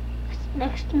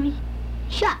 next to me.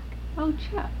 Chuck. Oh,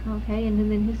 Chuck. Okay, and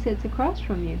then who sits across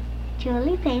from you?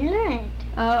 Julie Payne.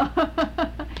 Oh,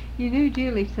 you knew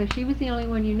Julie, so she was the only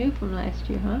one you knew from last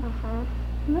year, huh? Uh-huh.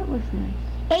 Well, that was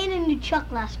nice. And I knew Chuck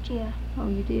last year. Oh,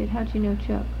 you did? How'd you know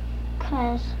Chuck?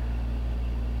 Because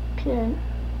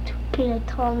Peter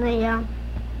told me,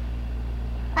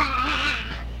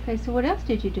 Okay, so what else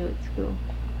did you do at school?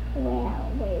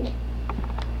 well, wait.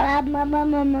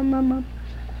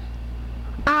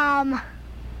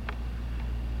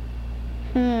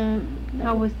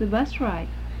 How was the bus ride?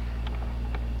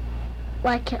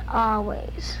 Like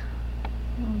always.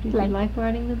 Oh, did Like- you like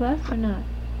riding the bus or not?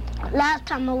 Last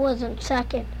time I wasn't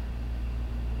second.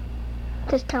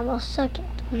 This time I was second.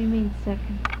 What do you mean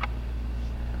second?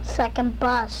 Second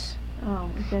bus. Oh,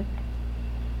 is that...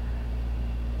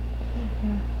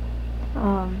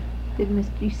 Okay. Did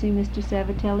you see Mr.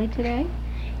 Savatelli today?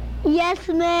 Yes,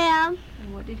 ma'am.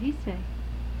 And what did he say?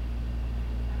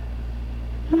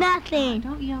 Nothing.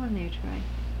 Don't yell in there, Trey.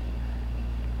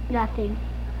 Nothing.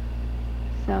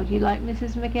 So, do you like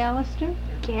Mrs. McAllister?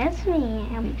 Yes, I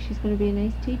ma'am. think she's going to be a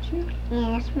nice teacher.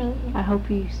 Yes, ma'am. I hope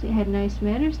you had nice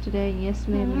manners today. And yes,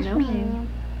 ma'am, and Yes, no, ma'am.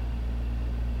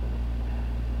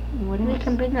 And what We else?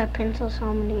 can bring our pencils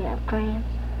home and we have crayons.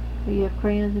 Do you have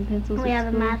crayons and pencils We at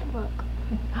have a school? math book.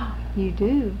 You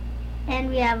do? And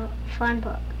we have a fun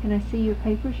book. Can I see your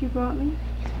papers you brought me?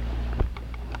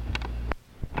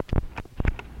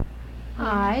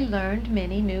 I learned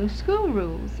many new school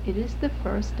rules. It is the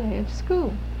first day of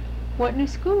school. What new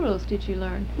school rules did you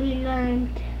learn? We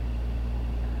learned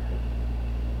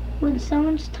when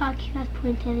someone's talking, you have to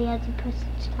point to the other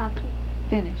person's talking.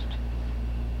 Finished.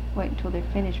 Wait until they're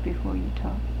finished before you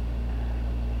talk.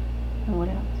 And what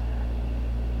else?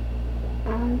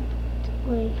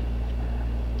 Wait.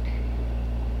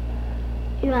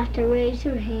 You have to raise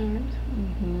your hand,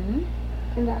 Mm-hmm.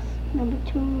 and that's number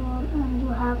 2 rule. And you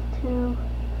have to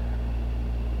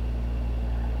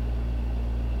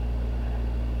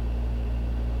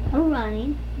no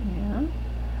running, Yeah.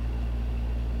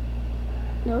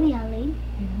 no yelling.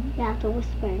 Yeah. You have to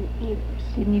whisper in ears.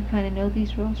 Didn't you kind of know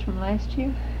these rules from last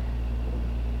year?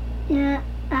 Yeah,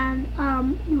 and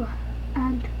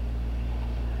and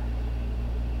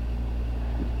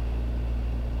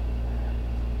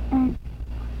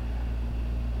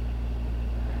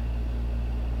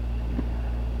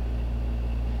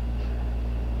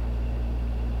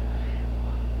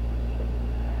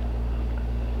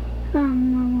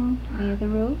Any other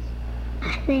rules?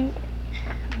 I think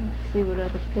Let's see what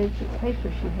other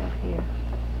papers you have here.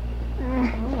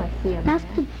 Oh, I see a that's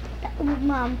map.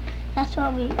 Mom. That's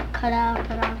what we cut out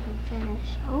and finish.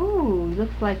 Oh,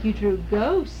 looks like you drew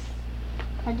ghosts.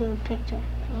 I do a picture.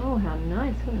 Oh, how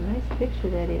nice. What a nice picture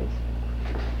that is.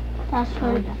 That's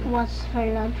what's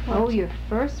her lunch. Oh, your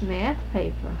first math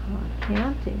paper, huh?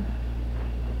 Counting.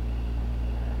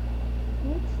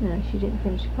 That's nice. You didn't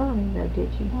finish coloring, though, did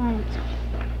you? Right.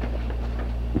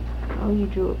 Oh, you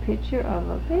drew a picture of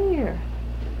a bear.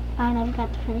 I never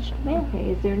got to finish the bill.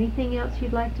 Okay, is there anything else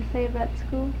you'd like to say about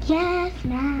school? Yes, Or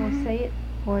ma'am. say it,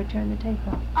 or I turn the tape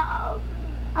off.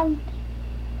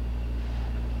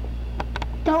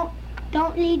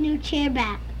 Don't lean your chair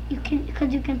back.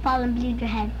 Because you can fall and bleed your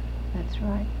head. That's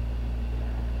right.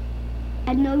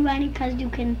 And no running because you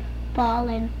can fall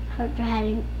and hurt your head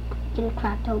and get it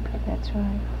cracked open. That's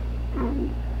right.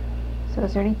 Um, So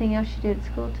is there anything else you did at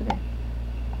school today?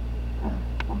 Oh,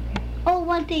 okay. oh,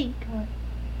 one thing. What?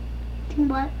 You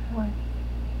know what? What?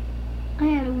 I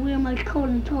had to wear my coat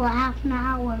until a half an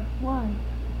hour. Why?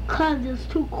 Because it's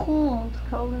too cold. It's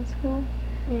cold in school?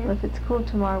 Yeah. Well, if it's cool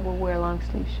tomorrow, we'll wear a long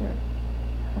sleeve shirt.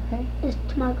 Okay? Is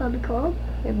tomorrow going to be cold?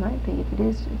 It might be.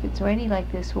 If it's rainy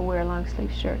like this, we'll wear a long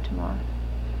sleeve shirt tomorrow.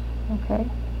 Okay?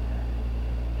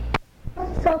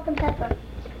 Salt and pepper.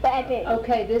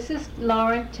 Okay, this is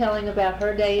Lauren telling about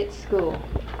her day at school.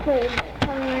 Please,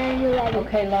 when you're ready.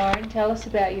 Okay, Lauren, tell us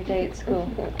about your day at school.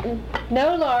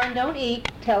 No, Lauren, don't eat.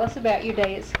 Tell us about your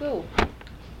day at school.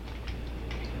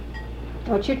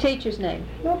 What's your teacher's name?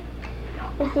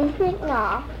 Mrs.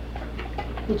 McNaw.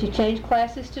 Did you change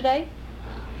classes today?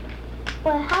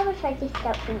 Well, how was I just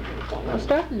start from the beginning? Well,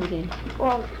 start from the beginning.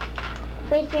 Well,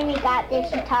 first when we got there,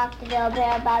 she talked a little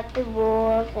bit about the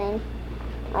rules, and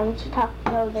she talked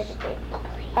a little bit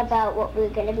about what we were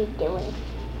going to be doing.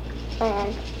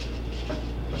 And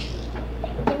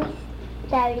then we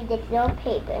started this little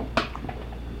paper.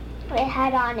 It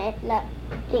had on it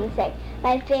things like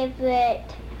my favorite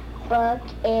book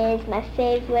is, my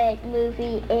favorite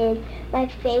movie is, my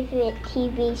favorite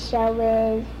TV show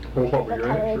is. Well, what were your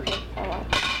colors answers? and so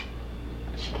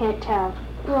on. She can't tell.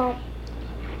 Well,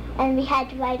 and we had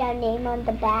to write our name on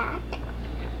the back.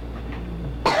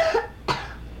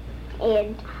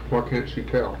 And Why can't she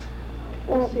tell?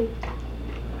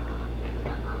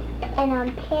 and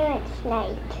on parents'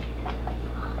 night,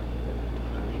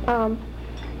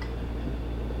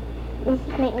 Mrs.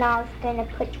 McNall's gonna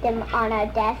put them on our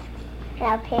desks, and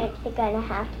our parents are gonna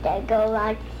have to go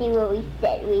around to see what we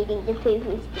said, reading the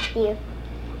papers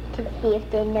to see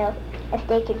if they know, if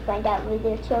they can find out what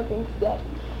their children said.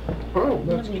 Oh,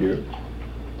 that's cute.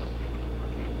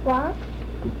 What?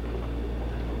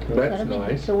 That's That'll be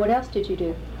nice. So what else did you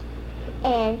do?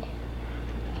 And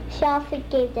she also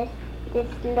gave us this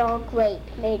little grape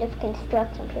made of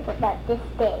construction paper about this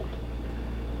big.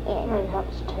 And It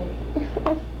helps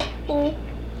too.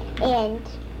 and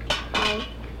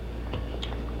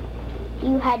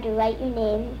you had to write your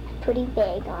name pretty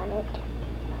big on it,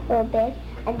 real big,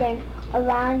 and then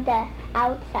around the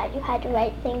outside you had to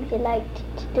write things you liked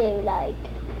to do, like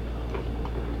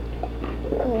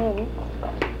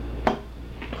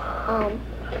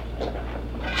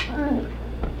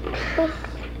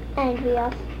And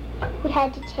we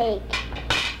had to take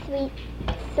three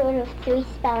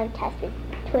spelling tests with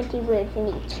 20 words in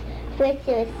each. First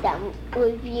there was some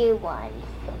review ones,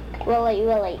 really,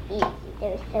 really easy. They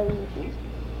were so easy.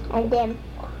 And then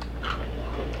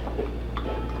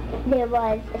there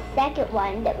was a second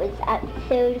one that was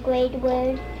third grade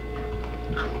words.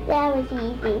 That was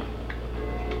easy.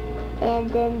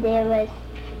 And then there was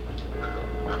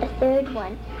a third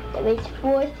one that was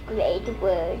fourth grade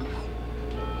words.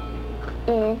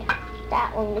 And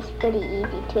that one was pretty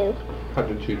easy too. How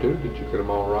did you do? Did you get them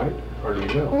all right? Or do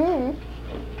you know?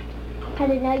 I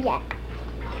don't know yet.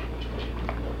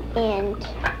 And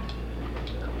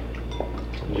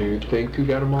Do you think you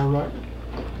got them all right?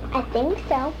 I think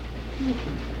so.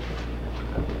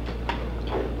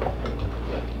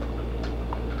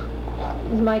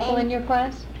 Is Michael in your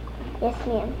class? Yes,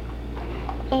 ma'am.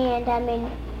 And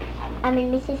I'm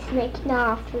in Mrs.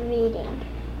 McNaught for reading.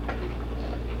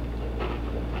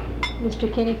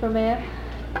 Mr. Kinney for math?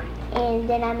 And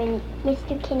then I'm in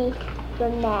Mr. Kinney for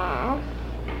math.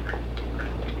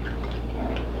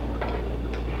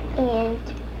 And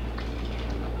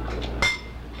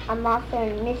I'm also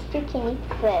in Mr. Kinney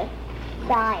for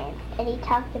science. And he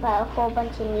talked about a whole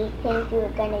bunch of neat things we were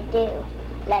going to do.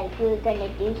 Like we were going to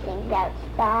do things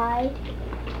outside.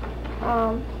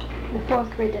 The fourth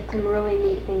grade did some really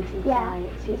neat things in Yeah.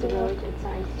 science. He's a really good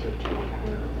science teacher.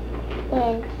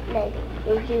 And like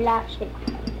they do lots of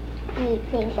neat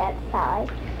things outside.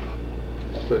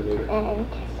 So neat. And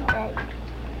like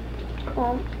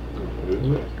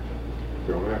Isn't it?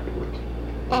 Going afterwards.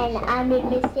 and I'm in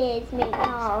Mrs.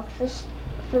 McNaught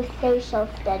for social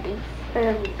studies. And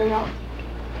everything else.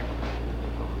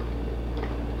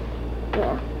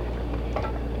 Yeah.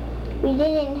 We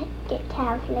didn't get to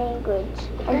have language,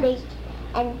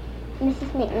 and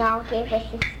Mrs. McNaught gave us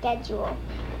a schedule.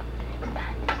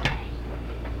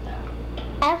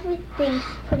 Everything's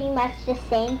pretty much the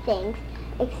same things,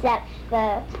 except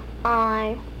for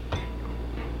on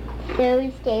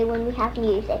Thursday when we have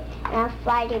music, and on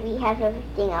Friday we have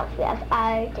everything else. We have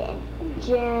art and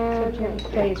gym.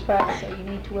 Today is Friday, so you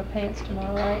need to wear pants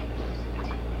tomorrow, right?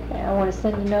 Okay, I want to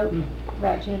send a note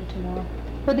about gym tomorrow.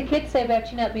 What did the kids say about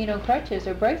you not being on crutches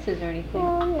or braces or anything?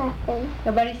 Oh, nothing.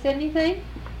 Nobody said anything?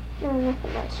 No,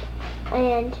 nothing much.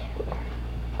 And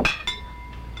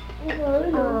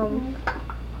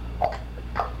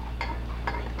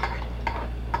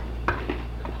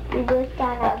we worked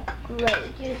on our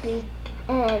grapes.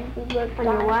 And we worked On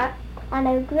your what? On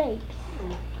our grapes.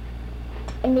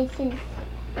 And Mrs.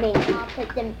 McNaught put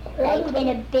them like in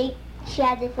a big, she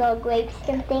had this little grape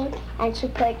stem thing, and she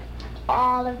put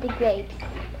all of the grapes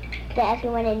that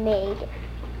everyone had made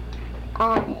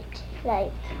on it,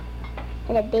 like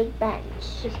in a big bunch.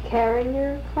 Is Kara in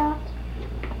your class?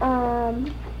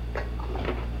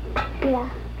 Yeah.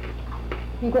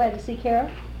 You glad to see Kara?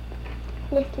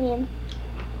 Yes, ma'am.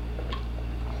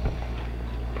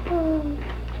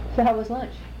 So how was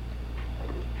lunch?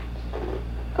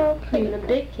 Okay. Even the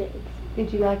big kids.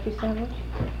 Did you like your sandwich?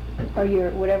 Or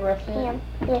your whatever I said? Ma'am.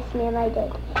 Yes, ma'am, I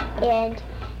did. And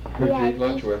Who'd you had eat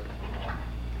lunch these- with?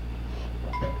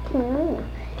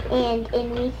 And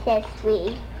in recess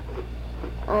we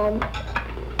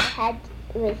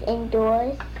it was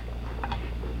indoors.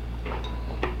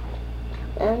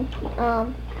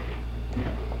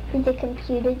 There's a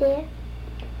computer there,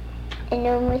 and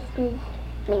no Mrs.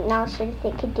 McNaught showed us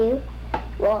it could do.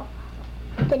 Well,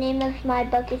 the name of my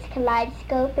book is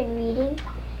Kaleidoscope and Reading,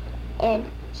 and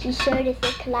she showed us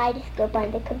a kaleidoscope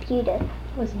on the computer.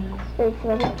 It was nice. It was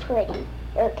really pretty.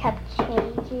 It kept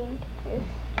changing. It was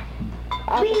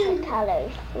all different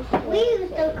colors. We use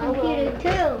the computer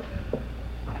too.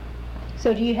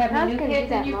 So do you have I any was new gonna do kids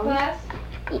that, in your Mom. class?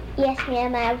 Yes,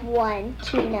 ma'am, I have one,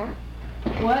 Tina.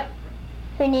 What?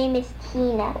 Her name is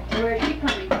Tina. Where is she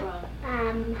coming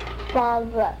from?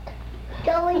 Fallbrook.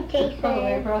 Joey, Oh,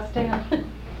 Jason, across town.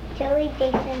 Joey,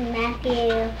 Jason,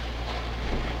 Matthew.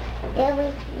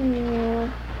 Joey,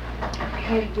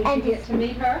 Did you And get to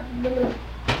meet her?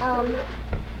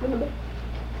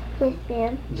 Yes,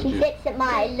 ma'am. She Did you- sits at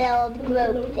my little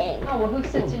group thing. Oh, well, who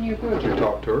sits in your group? Did you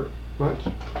talk to her much?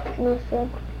 Listen.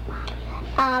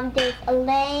 There's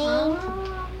Elaine.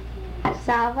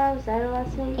 Salva, is that her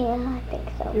last name? Yeah, I think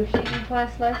so. Was she in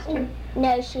class last year?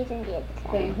 No, she's in the other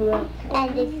Okay, side. who else?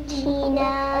 And there's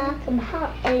Tina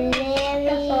and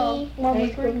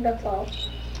Larry that's all.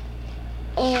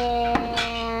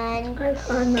 and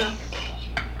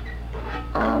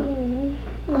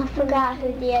I forgot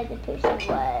who the other person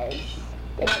was.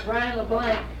 Brian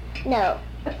LeBlanc. No,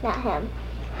 not him.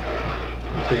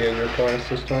 Is he in your class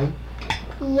this time?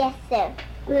 Yes, sir.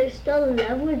 They're still in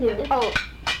love with you. Oh,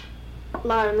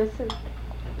 Lauren, listen.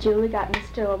 Julie got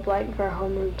Mr. LeBlanc for a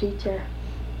homeroom teacher.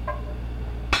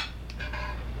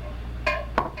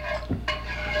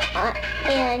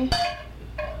 And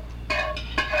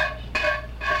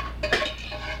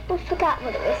I forgot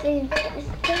what it was. It was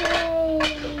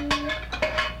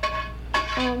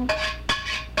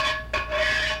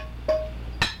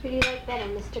Who do you like better,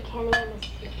 Mr. Kenny or Mrs.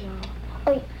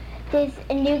 McNall? there's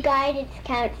a new guidance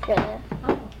counselor.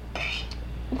 Oh.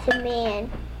 It's a man.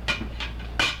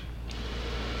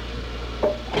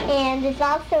 And there's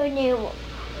also a new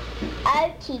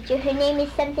art teacher. Her name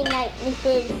is something like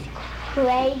Mrs.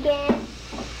 Cragen.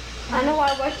 I know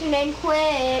why. What's your name?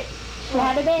 Quick. She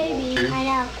had a baby. I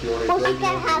know. Well, she's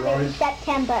gonna have it in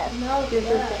September. No, this is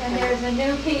And there's a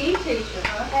new PE teacher,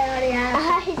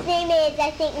 huh? His name is,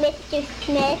 I think, Mr.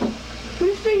 Smith.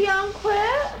 Mr. Young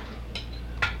Quick.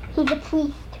 He's a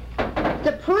priest.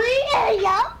 The priest?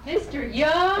 Yeah. Mr.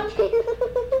 Young,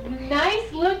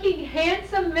 nice looking,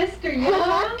 handsome Mr.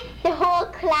 Young. The whole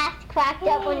class cracked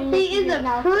up when He is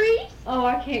a priest? Oh,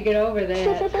 I can't get over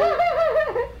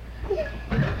that.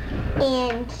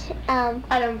 And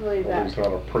I don't believe Well, that. he's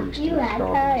not a priest. you he's have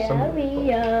called a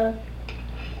seminary.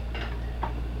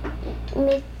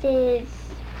 Mrs.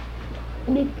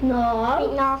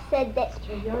 McNall said that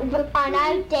on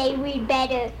our day we'd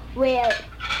better wear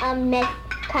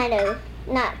kind of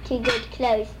not too good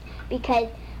clothes because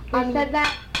Who said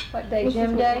that? What day, Mrs.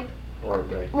 Gym Day? Art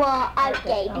day. well our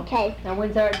day Oh. because Now,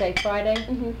 when's Art Day? Friday?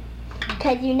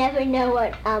 you never know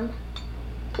what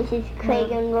Mrs.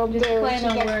 Cragen will Just do. plan She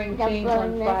on just wearing does jeans blow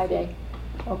on messy. Friday.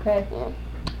 Okay?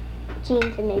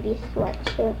 Jeans and maybe a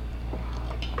sweatshirt.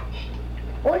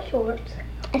 Or shorts.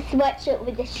 A sweatshirt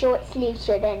with a short sleeve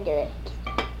shirt under it.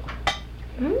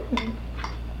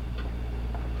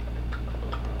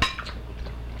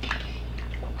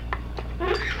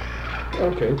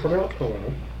 Okay, what else going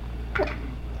on?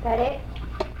 Is that it?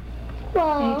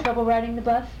 Well, Any trouble riding the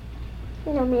bus?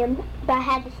 no, ma'am. But I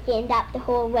had to stand up the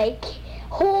whole way,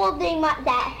 holding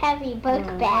that heavy book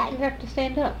Why'd bag. you have to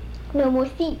stand up? No more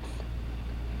seats.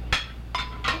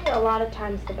 A lot of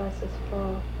times the bus is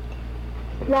full.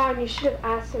 Ron, you should have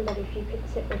asked somebody if you could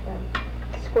sit with them.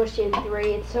 Squishy in 3,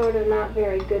 it's sort of not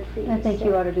very good for you I to think sit.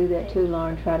 you ought to do that too,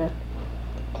 Lauren. Try to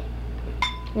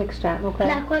next time,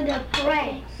 okay? with the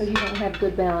press. So you don't have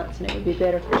good balance and it would be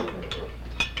better for you to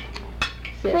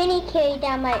sit. Franny carried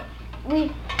down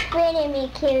Franny and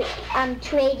me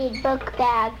traded book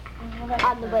bags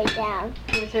on the way down.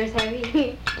 Was hers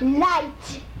heavy?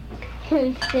 Light.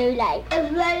 It was so light.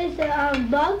 As light as a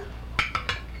bug?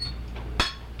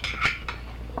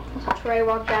 Trey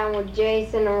walked down with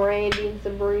Jason and Randy and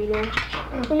Sabrina.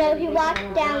 No, he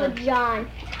walked down with John.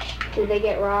 Did they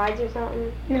get rides or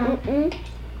something? Mm-mm.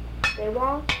 They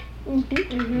walked?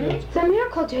 Mm-hmm. It's a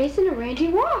miracle Jason and Randy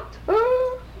walked.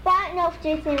 Well, I don't know if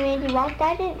Jason and Randy walked.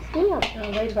 I didn't see them.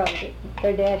 No, they probably did.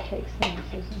 Their dad takes them,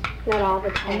 Susan. Not all the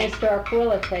time. And Mr.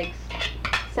 Aquila takes.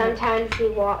 Sometimes they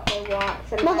walk.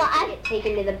 Sometimes Mama, they get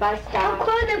taken to the bus stop.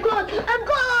 I'm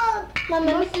cold.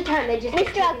 Mama, Most of the time they just get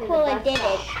Mr. taken to the Aquila bus did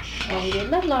stop. it Oh, he did.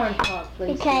 Let Lauren talk,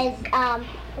 please. because,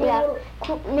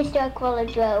 Mr. Aquila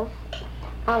drove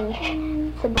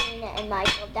Sabrina and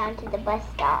Michael down to the bus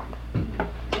stop.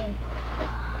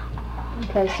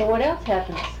 Okay, so what else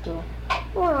happened at school?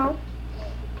 Well,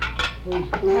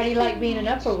 How do you like being an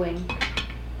upper wing?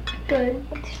 good.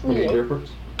 Any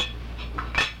difference?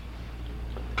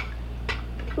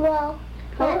 Well,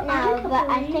 not now, but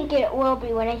I think it will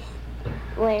be when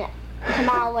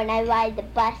tomorrow when I ride the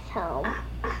bus home.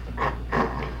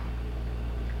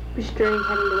 Be strange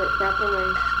having to wait for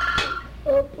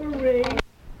upper wing.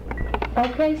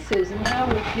 Okay, Susan, how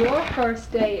was your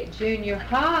first day at junior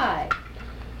high?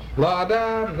 La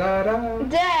da da da.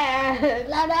 Dad!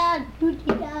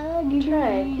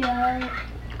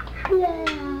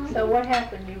 So what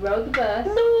happened? You rode the bus?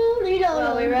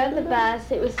 Well, we rode the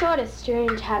bus. It was sort of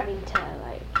strange having to,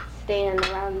 stand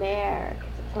around there,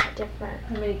 because it's a lot different.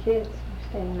 How many kids were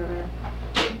standing around?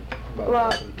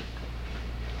 Well,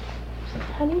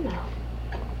 how do you know?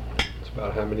 It's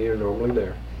about how many are normally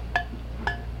there.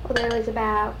 Well, there was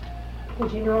about,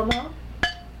 Did you know them all?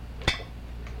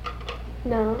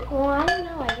 no, well, I don't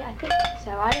know. I think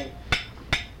so. I didn't.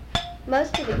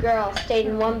 Most of the girls stayed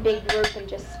in one big group and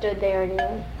just stood there and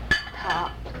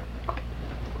talked.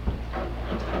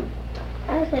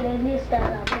 I said I missed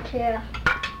that on the chair.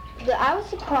 I was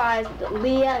surprised that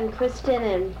Leah and Kristen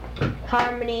and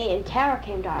Harmony and Tara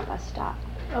came to our bus stop.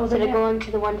 Oh, Instead of going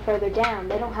to the one further down.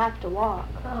 They don't have to walk.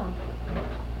 Oh.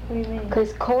 What do you mean?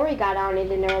 Because Corey got on at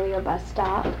an earlier bus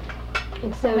stop.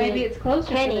 And So maybe it's closer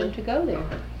Kenny. for them to go there.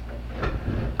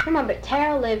 Come on, but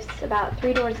Tara lives about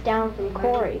 3 doors down from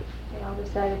Corey. They all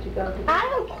decided to go to I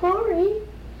know Corey.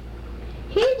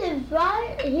 He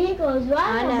goes right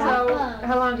I on my know. So, bus.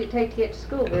 how long did it take to get to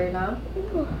school? Very long?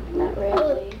 Not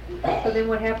really. So then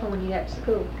what happened when you got to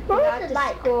school? We What got was it to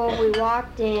like? school, we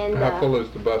walked in. How full is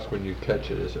the bus when you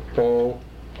catch it? Is it full?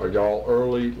 Are y'all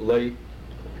early, late?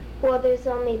 Well, there's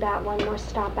only about one more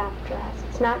stop after us.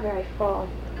 It's not very full.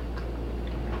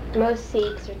 Most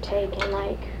seats are taken,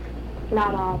 like,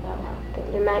 not all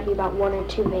though. There might be about 1 or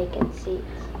 2 vacant seats.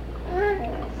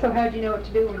 So how'd you know what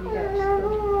to do when you got to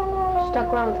school?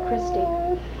 Stuck around with Christy.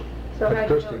 So How'd how'd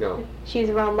Christy you know? go? She was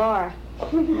around Laura.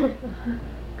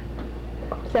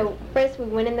 So first we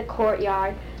went in the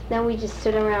courtyard, then we just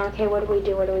stood around, okay, what do we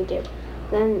do, what do we do?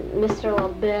 Then Mr.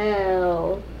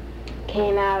 LaBelle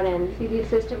came out and See the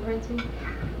assistant principal?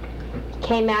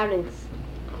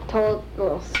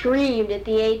 screamed at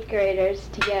the 8th graders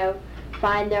to go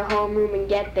find their homeroom and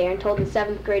get there, and told the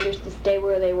 7th graders to stay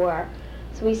where they were.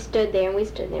 So we stood there and we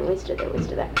stood there and we stood there and we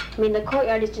stood there. I mean, the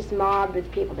courtyard is just mobbed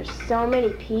with people. There's so many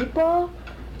people.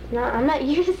 I'm not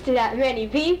used to that many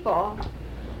people.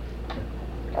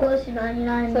 Of course,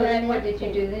 99. So then what did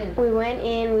you do then? We went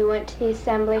in, we went to the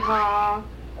assembly hall.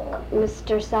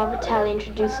 Mr. Salvatelli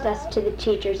introduced us to the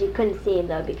teachers. You couldn't see him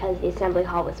though because the assembly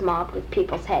hall was mobbed with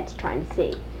people's heads trying to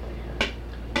see.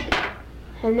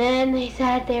 And then they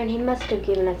sat there and he must have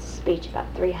given us a speech about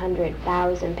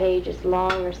 300,000 pages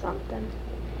long or something.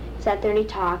 Sat there and he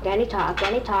talked, and he talked,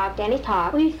 and he talked, and he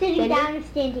talked. Were you sitting Then down or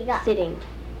standing up? Sitting.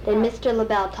 Then Mr.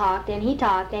 LaBelle talked, and he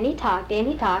talked, and he talked, and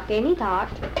he talked, and he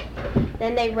talked.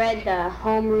 Then they read the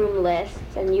homeroom lists,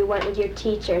 and you went with your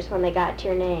teachers when they got to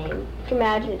your name. Can you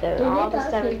imagine all the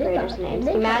 7th graders' names?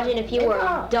 Can you imagine if you were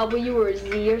a W or a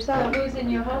Z or So something? who's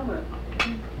in your homeroom?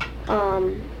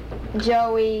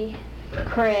 Joey,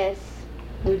 Chris,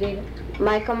 Ludina?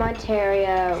 Michael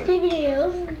Monterio, Stevie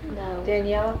Hills. no,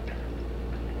 Daniela?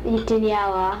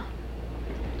 Daniela,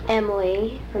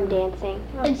 Emily from dancing.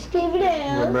 And Stevie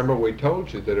Hills. Remember we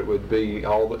told you that it would be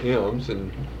all the M's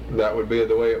and that would be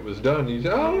the way it was done. You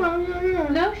said, oh, yeah.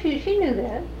 No, she knew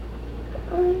that.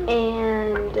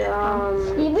 And,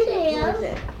 Stevie Who was Hills.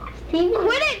 it? Stevie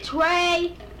quit it,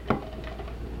 Trey!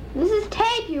 This is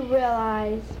tape, you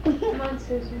realize. Come on,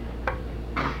 Susan.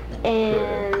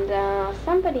 And,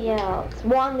 somebody else.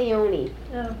 Juan Leone.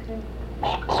 Okay.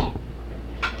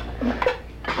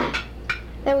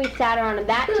 Then we sat around and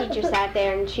that teacher sat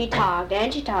there and she talked,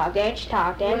 and she talked, and she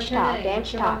talked, and What's she her talked, name? and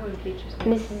she What's your talked. homeroom teacher's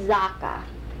name? Mrs. Zaka.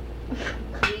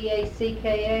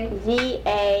 Z-A-C-K-A?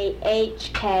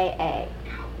 Z-A-H-K-A.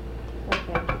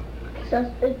 Okay. So,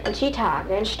 And she talked,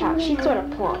 and she talked. She's sort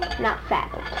of plump. Not fat,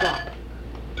 but plump.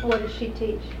 What does she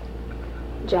teach?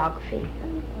 Geography.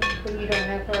 So you don't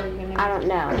have her, you're gonna... I don't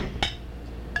know.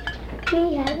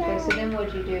 Okay, so then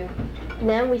what'd you do? And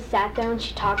then we sat there and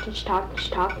she talked and she talked and she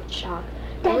talked and she talked.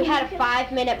 Then we had a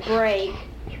 5-minute break.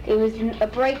 It was a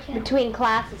break between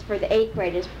classes for the 8th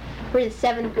graders. For the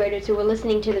 7th graders who were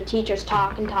listening to the teachers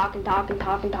talk and talk and talk and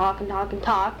talk and talk and talk and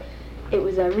talk. It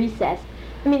was a recess.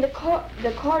 I mean, the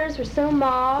corridors were so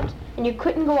mobbed and you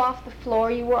couldn't go off the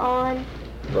floor you were on.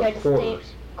 You had to stay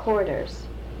corridors.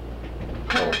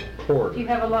 Do Quarter. you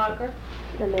have a locker?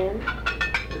 No ma'am.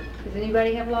 Does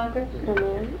anybody have a locker? No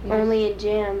ma'am. Yes. Only in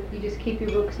gym. You just keep your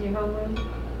books in your homeroom?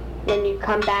 Then you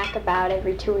come back about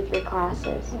every 2 or 3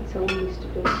 classes. That's what we used to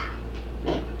do.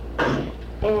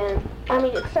 And I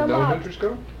mean, it's so In mobbed. elementary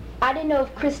school? I didn't know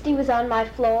if Christy was on my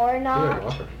floor or Yeah, not.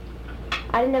 locker.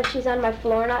 I didn't know if she was on my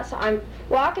floor or not, so I'm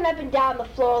walking up and down the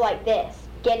floor like this,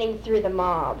 getting through the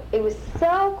mob. It was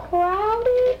so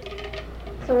crowded.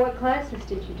 So what classes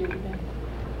did you do today?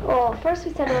 Oh, first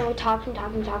we sat down and we talked. So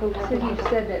you've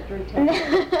said that 3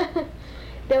 times.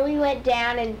 Then we went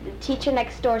down and the teacher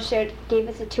next door gave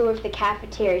us a tour of the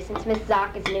cafeteria since Miss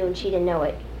Zaka's new and she didn't know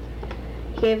it.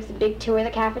 He gave us a big tour of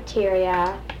the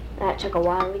cafeteria. That took a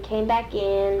while. We came back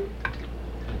in.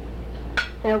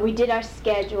 We did our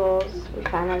schedules. We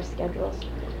found our schedules.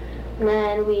 And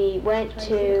then we went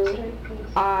to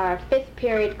our 5th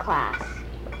period class.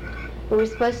 We were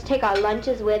supposed to take our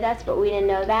lunches with us, but we didn't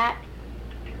know that.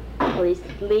 At least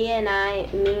Leah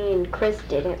and me and Chris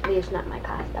didn't. Leah's not my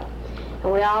class though.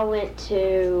 And we all went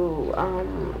to,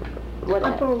 Upper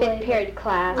 5th way. period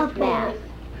class, Upper math. way.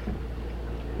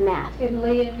 Math, In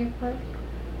Lee in your class?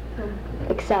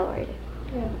 accelerated.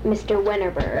 Yeah. Mr.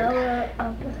 Winterberg. Lower,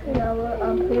 up, lower,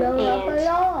 up, lower, And-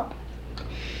 up.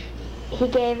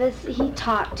 He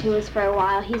talked to us for a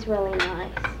while. He's really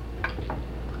nice.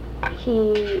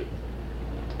 He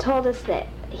told us that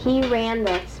he ran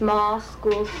the small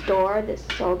school store that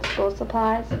sold school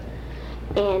supplies,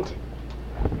 and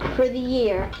for the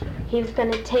year, he was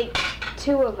going to take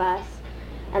 2 of us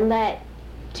and let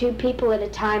 2 people at a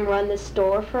time run the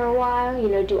store for a while, you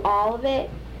know, do all of it.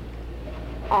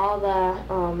 All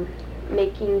the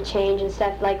making change and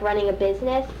stuff, like running a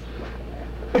business.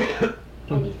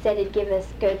 And he said he'd give us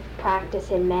good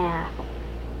practice in math.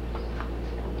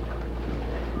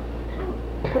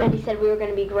 And he said we were going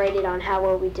to be graded on how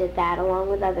well we did that, along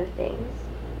with other things.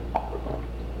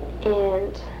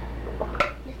 And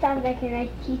You sound like a nice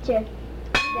teacher.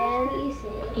 then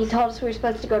he told us we were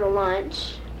supposed to go to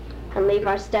lunch and leave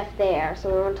our stuff there,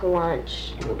 so we went to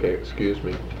lunch. Okay, excuse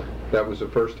me. That was the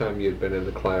first time you had been in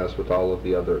the class with all of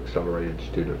the other accelerated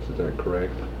students, is that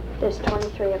correct? There's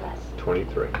 23 of us.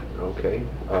 23, okay.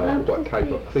 What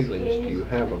type of feelings do you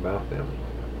have about them?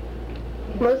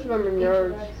 Most of them are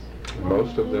nerds.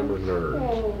 Most of them are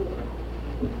nerds.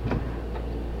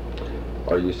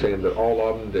 Are you saying that all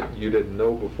of them that you didn't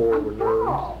know before were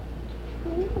nerds?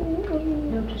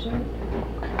 No dessert?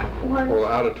 Well,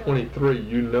 out of 23,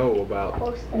 you know about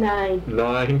 9.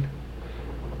 9?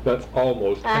 That's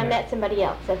almost I half. met somebody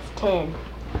else, that's 10.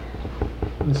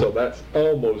 So that's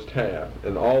almost half,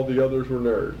 and all the others were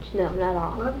nerds. No, not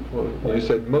all. Well, you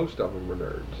said most of them were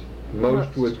nerds.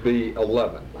 Most would be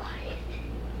 11.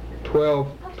 12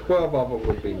 of them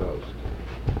would be most.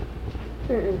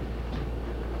 Mm-mm.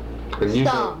 And you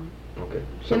Some. know, okay,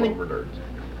 some of them were nerds.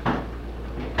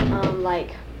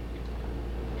 Like,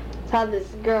 saw this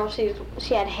girl, she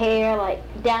had hair like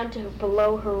down to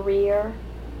below her rear.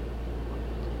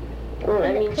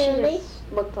 I mean, she Curly?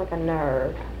 just looked like a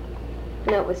nerd.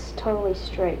 No, it was totally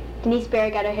straight. Denise Berry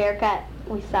got her hair cut.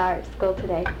 We saw her at school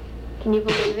today. Can you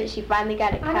believe it? She finally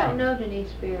got it cut. I don't know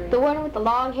Denise Berry. The one with the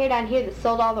long hair down here that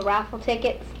sold all the raffle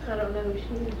tickets. I don't know who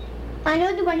she is. I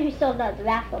know the one who sold out the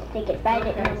raffle tickets, but I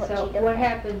didn't know what so she did. what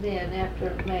happened then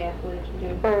after math? What did you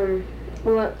do?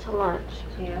 We went to lunch.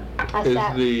 Yeah. I Is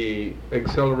sat. the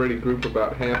accelerated group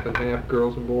about half and half,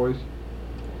 girls and boys?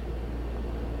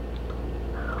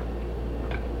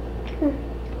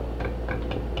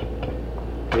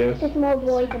 Yes? There's more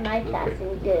boys in my class Okay.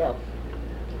 than girls.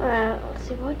 Let's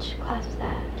see, which class was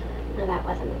that? No, that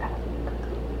wasn't.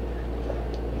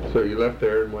 So you left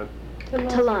there and went,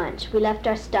 To lunch. We left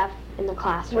our stuff in the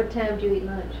classroom. What time do you eat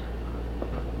lunch?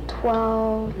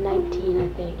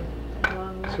 12:19, I think.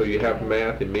 Long lunch so you have time.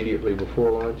 math immediately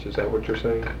before lunch, is that what you're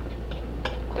saying?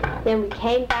 Then we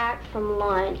came back from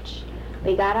lunch.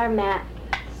 We got our math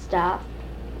stuff,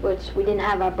 which we didn't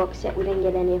have our books yet. We didn't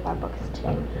get any of our books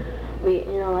today. We,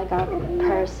 you know, like our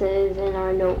purses and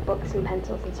our notebooks and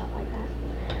pencils and stuff like that.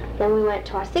 Then we went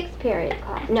to our 6th period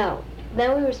class. No,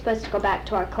 then we were supposed to go back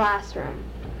to our classroom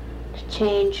to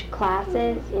change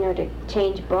classes, you know, to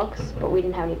change books, but we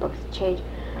didn't have any books to change.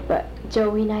 But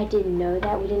Joey and I didn't know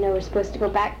that. We didn't know we were supposed to go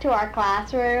back to our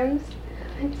classrooms.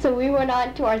 So we went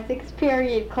on to our 6th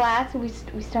period class, and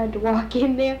we started to walk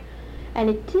in there, and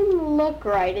it didn't look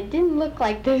right. It didn't look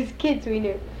like those kids we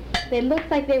knew. They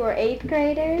looked like they were 8th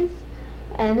graders,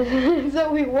 and so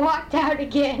we walked out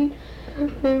again.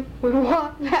 We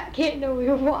walked back in, and we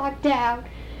walked out,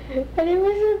 and it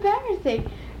was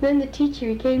embarrassing. Then the teacher,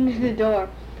 he came to the door,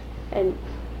 and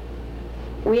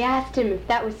we asked him if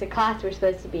that was the class we're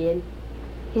supposed to be in.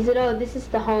 He said, "Oh, this is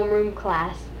the homeroom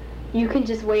class. You can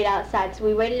just wait outside." So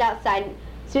we waited outside, and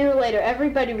sooner or later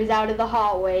everybody was out of the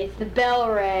hallways. The bell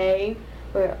rang.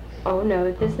 We're, oh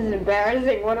no, this is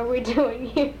embarrassing. What are we doing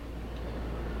here?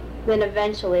 Then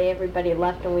eventually everybody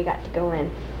left and we got to go in.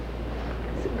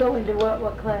 So go into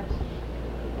what class?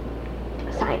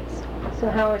 Science. So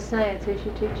how was science? Who's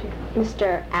your teacher?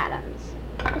 Mr. Adams.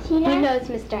 Is he He nice?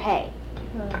 knows Mr. Hay.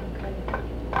 Oh,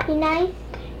 okay. He nice?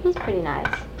 He's pretty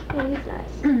nice. Yeah, he's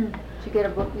nice. Did you get a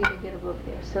book? You didn't get a book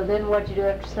there. So then what'd you do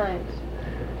after science?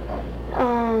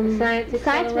 Science we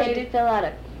had to accelerated? fill out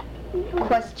a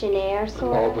questionnaire, all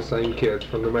sort the of, same kids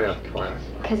from the math class.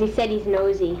 because he said he's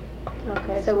nosy.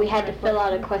 Okay. So we had to fill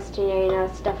out a questionnaire, you know,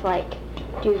 stuff like,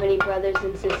 do you have any brothers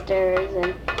and sisters?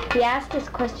 And he asked us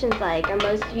questions like, are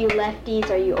most of you lefties?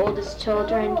 Are you oldest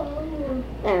children?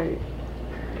 And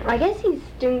I guess he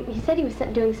said he was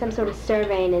doing some sort of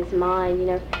survey in his mind, you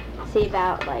know, see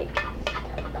about like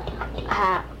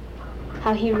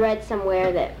how he read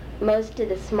somewhere that most of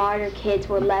the smarter kids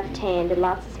were left-handed,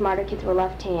 lots of smarter kids were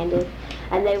left-handed,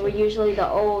 and they were usually the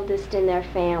oldest in their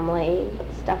family,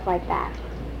 stuff like that.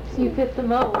 So you fit the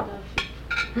mold,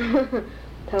 don't you?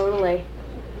 Totally.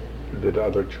 Did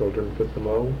other children fit the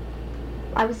mold?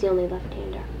 I was the only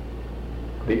left-hander.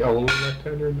 The only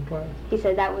left-hander in the class? He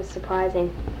said that was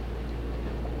surprising.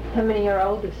 How many are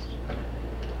oldest?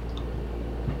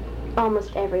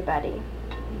 Almost everybody.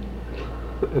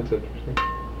 That's interesting.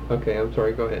 Okay, I'm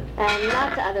sorry, go ahead. And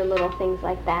lots of other little things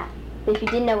like that. If you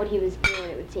didn't know what he was doing,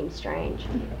 it would seem strange.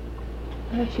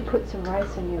 Why don't you put some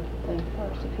rice in your thing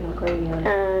first if you want gravy on it?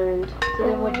 And So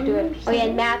then what'd you do after oh yeah,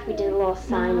 in math we did a little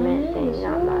assignment thing,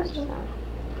 not much. So.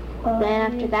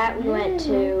 Then after that we went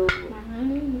to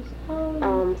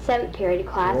 7th period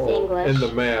class, English. In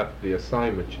the math, the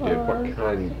assignment you did, what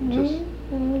kind? Just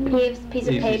He gives a piece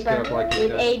of Easy paper stuff like you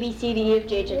with did. A, B, C, D, E, F,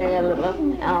 G, H, I don't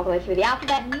know, all the way through the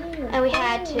alphabet. And we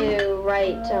had to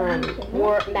write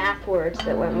math words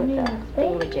that went with the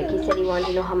thingamajig. He said he wanted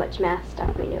to know how much math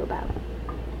stuff we knew about.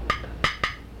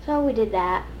 So we did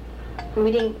that. And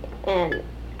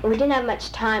we didn't have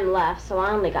much time left, so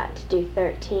I only got to do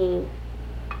 13.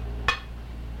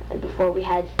 And before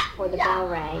the bell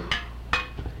rang.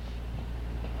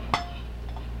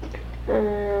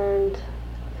 And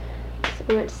so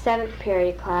we went to 7th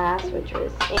period class, which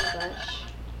was English.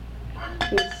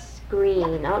 Miss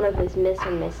Green. I don't know if it was Miss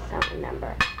or Mrs. I don't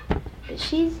remember. But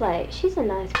she's a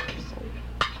nice person.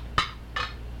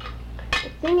 The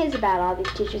thing is about all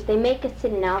these teachers, they make us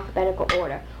sit in alphabetical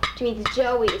order, which means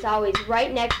Joey is always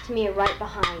right next to me or right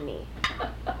behind me.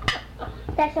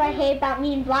 That's what I hate about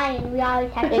me and Brian. We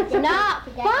always have to It's not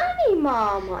funny,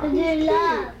 Mama. Because they're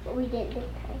love. But we didn't this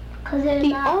time. Because they're The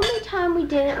love. only time we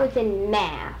did it was in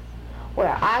math,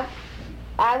 where I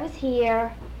was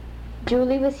here,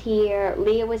 Julie was here,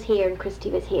 Leah was here, and Christy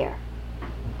was here.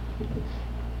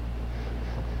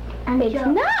 And It's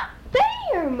not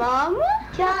fair, Mama.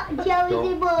 Joey's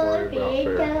Don't worry about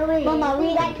fair. Mama, we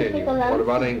like to Continue. pick a What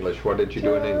about English? What did you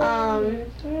do in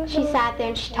English? She sat there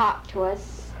and she talked to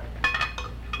us,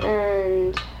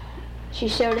 and she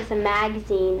showed us a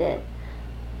magazine that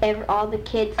all the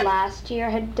kids last year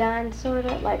had done, sort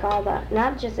of, like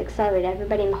not just Accelerate,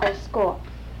 everybody in the whole school.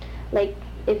 Like,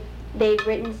 if they'd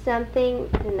written something,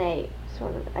 then they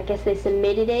I guess they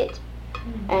submitted it,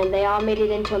 and they all made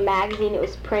it into a magazine. It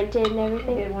was printed and I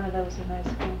everything. did one of those in high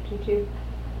school. Did you?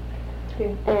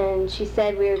 Too. And she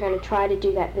said we were going to try to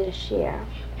do that this year.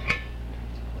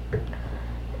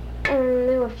 And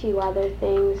there were a few other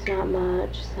things, not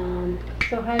much, some.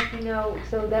 So how'd you know?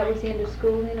 So that was the end of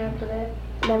school then after that?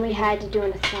 Then we had to do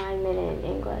an assignment in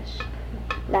English.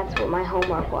 That's what my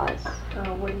homework was.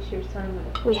 What is your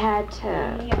assignment? We had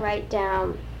to write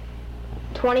down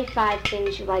 25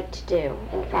 things you like to do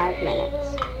in 5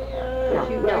 minutes.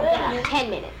 No, 10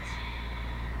 minutes.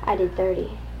 I did 30.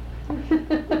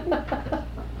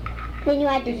 Then you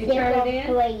had to Did you turn circle it in?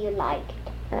 the way you liked.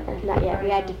 Not yet. We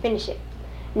had to finish it.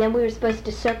 And then we were supposed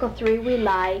to circle 3 we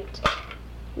liked.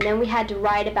 And then we had to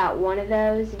write about one of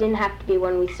those. It didn't have to be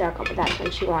one we circled, but that's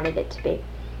when she wanted it to be.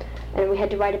 And we had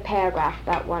to write a paragraph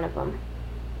about one of them.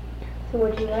 So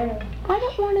what'd you learn? I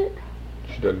don't want it.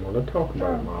 She didn't want to talk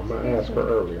about it, Mom. I asked her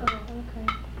earlier. Oh,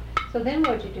 okay. So then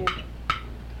what'd you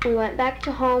do? We went back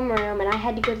to homeroom, and I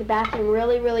had to go to the bathroom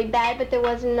really, really bad, but there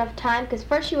wasn't enough time, because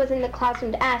first she was in the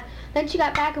classroom to ask, then she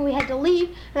got back and we had to leave,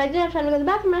 and I didn't have time to go to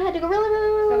the bathroom, and I had to go really, really,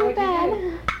 really, So really what'd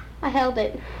you bad. I held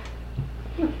it.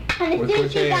 And as With soon as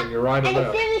which she hand? got, Your right or and as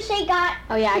left? soon as she got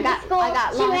Oh yeah, I to got the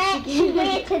school, lost. she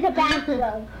went to the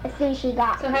bathroom as soon as she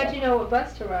got So how'd you know what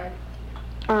bus to ride?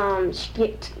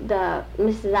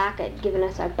 Mrs. Zaka had given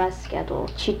us our bus schedule.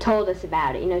 She told us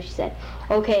about it. You know, she said,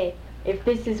 okay, if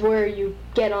this is where you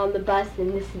get on the bus,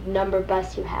 then this is the number of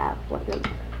bus you have. What number?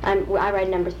 I ride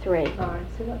number 3. Alright,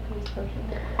 so what comes first?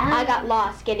 I got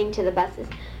lost getting to the buses.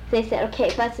 They said,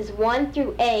 okay, buses 1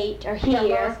 through 8 are You got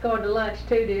here. lost going to lunch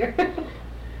too, dear.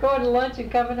 Going to lunch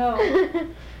and coming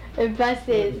home. And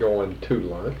buses Going to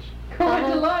lunch. Going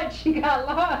to lunch, you got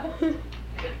lost.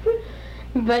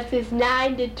 buses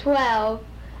 9 to 12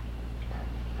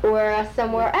 were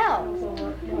somewhere else.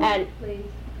 And Please.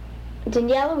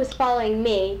 Daniela was following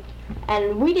me,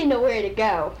 and we didn't know where to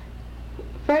go.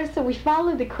 First, so we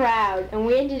followed the crowd, and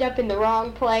we ended up in the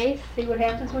wrong place. See what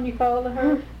happens when you follow the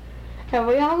herd? And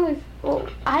we almost,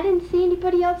 I didn't see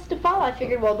anybody else to follow. I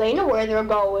figured, well, they know where they're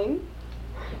going.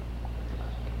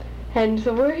 And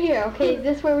so we're here. Okay, is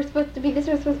this where we're supposed to be? This is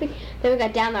where we're supposed to be? Then we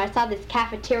got down there. I saw this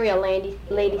cafeteria lady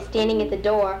standing at the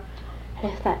door. And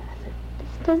I thought,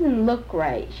 this doesn't look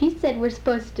right. She said we're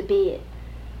supposed to be at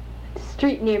the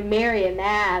street near Merriam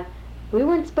Ave. We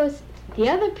weren't supposed to, the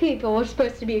other people were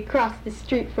supposed to be across the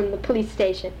street from the police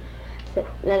station. So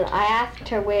then I asked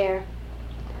her where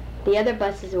the other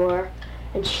buses were,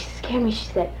 and she scared me. She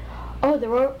said,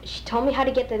 she told me how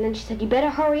to get there, and then she said, you better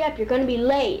hurry up, you're going to be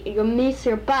late, you'll miss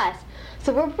your bus.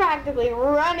 So we're practically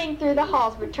running through the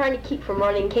halls. We're trying to keep from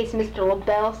running in case Mr.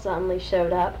 LaBelle suddenly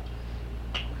showed up.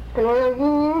 And we're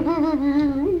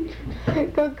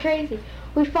like, go crazy.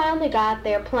 We finally got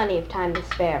there, plenty of time to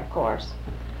spare, of course.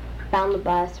 Found the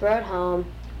bus, rode home.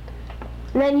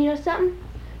 And then, you know something?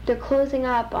 They're closing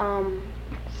up,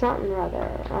 something or other.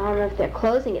 I don't know if they're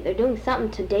closing it. They're doing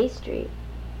something to Day Street.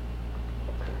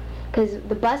 Because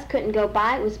the bus couldn't go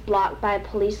by. It was blocked by a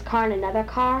police car and another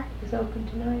car. It's open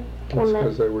tonight? That's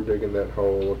because they were digging that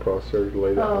hole across there to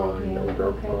lay that line that we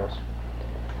drove okay. across.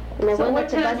 And they So wouldn't what let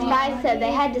the bus time by, so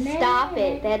they had to stop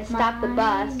it. They had to stop the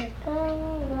bus.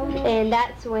 And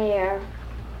that's where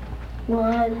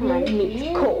my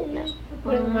meat's cold now.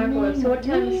 Put it in the microwave. So what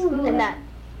time is school? And that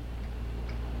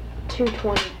 2:20,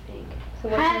 I think. So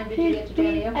what time did you get to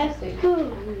Johnny Appleseed? I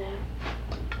don't know.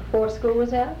 Before school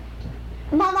was out?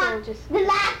 Mama, So just the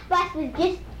last bus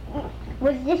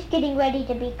was just getting ready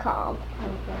to be called.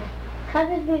 Okay. How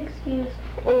did the excuse?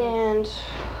 and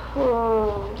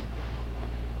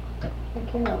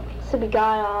Thank you. so we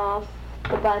got off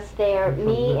the bus there.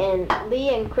 Me and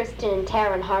Lee and Kristen and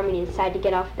Tara and Harmony decided to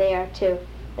get off there too.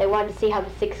 They wanted to see how the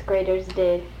 6th graders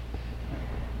did.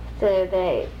 So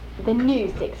the new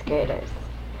 6th graders.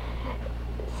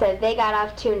 So they got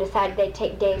off too and decided they'd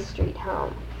take Day Street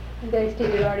home. Day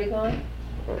Street had already gone?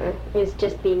 It was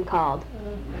just being called.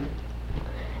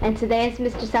 And so they asked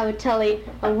Mr. Salvatelli,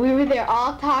 and we were there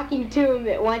all talking to him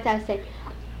at once. I was saying,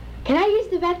 can I use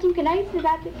the bathroom? Can I use the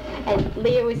bathroom? And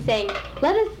Leah was saying,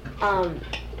 let us, oh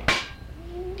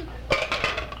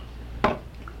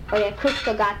yeah,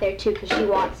 Crystal got there too because she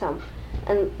wants some.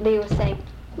 And Leah was saying,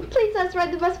 please let's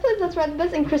ride the bus, please let's ride the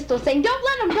bus. And Crystal saying, don't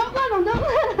let him, don't let him, don't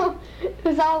let him. It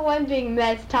was all one big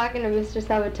mess talking to Mr. And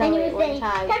Salvatelli you at were one saying,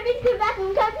 time. can we go back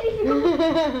and can we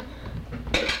go?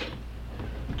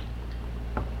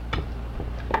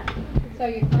 So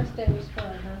your first day was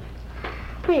fun, huh?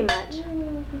 Pretty much.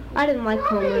 I didn't like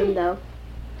homeroom though.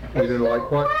 You didn't like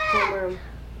what? Homeroom.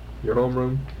 Your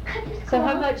homeroom? So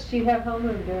how much do you have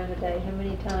homeroom during the day? How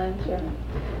many times?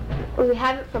 Or We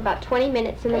have it for about 20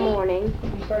 minutes in the morning.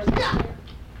 your first day?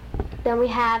 Then we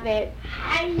have it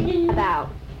about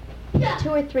 2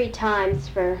 or 3 times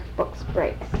for books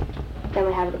breaks. Then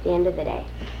we have it at the end of the day.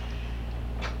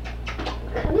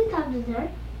 Can we have dessert?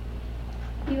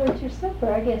 You ate your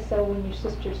supper, I guess so, when your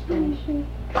sister's finished.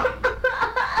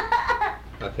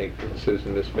 I think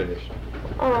Susan is finished.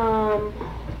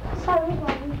 Sorry,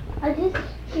 Mommy. I just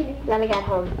Then I got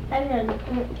home. I don't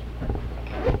know.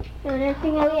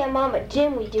 Oh yeah, Mom, at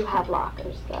gym we do have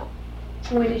lockers though.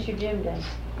 When is your gym day?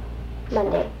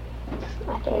 Monday,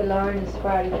 I Okay, think. Lauren is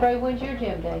Friday. Trey, when's your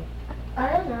gym day? I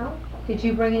don't know. Did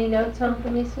you bring any notes home for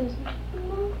me, Susan?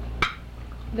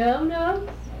 No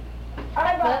notes?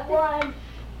 I brought one.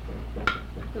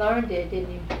 Lauren did,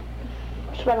 didn't you?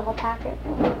 Just read a whole packet.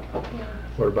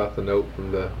 What about the note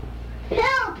from the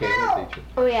piano teacher?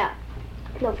 Oh yeah.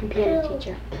 No, from piano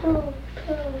teacher. Pill.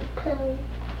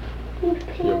 You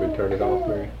want me to turn it off,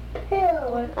 Mary?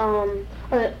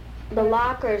 The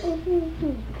lockers,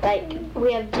 like,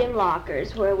 we have gym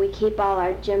lockers where we keep all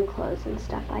our gym clothes and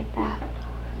stuff like that.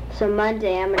 So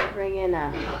Monday I'm gonna bring in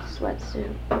a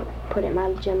sweatsuit, put it in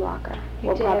my gym locker.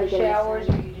 You did have showers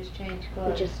or you just changed We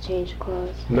clothes? just change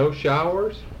clothes. No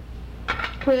showers?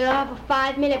 We'll have a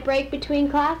 5-minute break between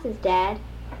classes, Dad.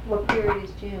 What period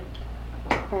is gym?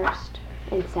 First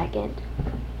and second.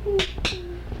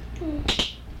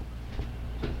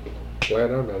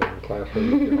 Glad I'm not in the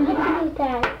classroom.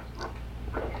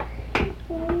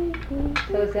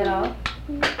 So is that all?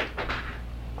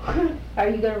 Are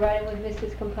you going to ride in with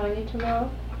Mrs. Campagna tomorrow?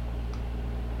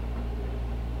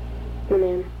 And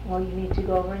then, Well, you need to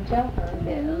go over and tell her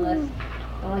that unless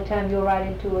the only time you'll ride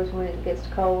into her is when it gets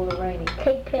cold or rainy.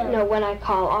 Take pill. no, when I'll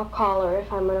call her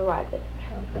if I'm gonna ride with her.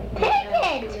 Okay.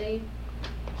 Take You it! leave?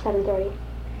 7:30.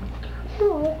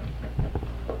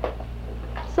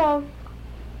 So,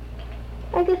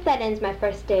 I guess that ends my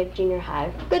first day of junior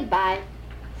high. Goodbye.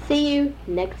 See you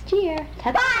next year.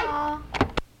 Ta-ta.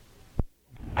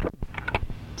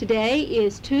 Today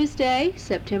is Tuesday,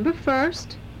 September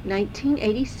 1st,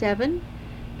 1987,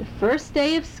 the first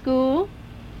day of school,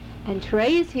 and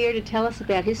Trey is here to tell us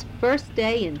about his first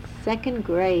day in 2nd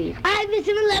grade. I have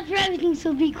a left for everything,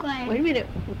 so be quiet. Wait a minute.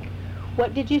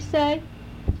 What did you say?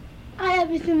 I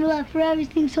have a left for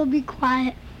everything, so be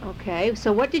quiet. Okay,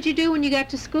 so what did you do when you got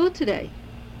to school today?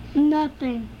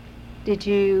 Nothing. Did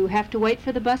you have to wait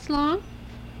for the bus long?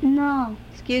 No.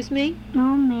 Excuse me?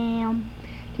 No, ma'am.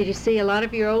 Did you see a lot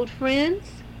of your old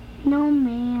friends? No,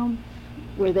 ma'am.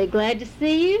 Were they glad to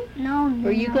see you? No, ma'am.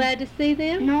 Were you glad to see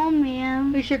them? No,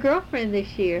 ma'am. Who's your girlfriend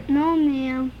this year? No,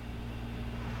 ma'am.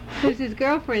 Who's his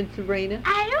girlfriend, Sabrina?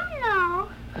 I don't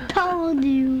know. Told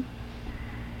you.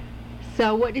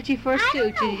 So what did you first I do?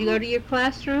 don't know. Did you go to your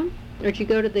classroom? Or did you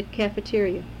go to the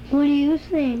cafeteria? What do you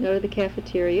think? Go to the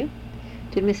cafeteria.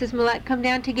 Did Mrs. Millette come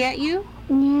down to get you?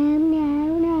 No,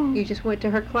 no, no. You just went to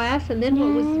her class, and then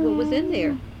what was in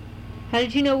there? How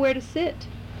did you know where to sit?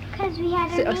 Because we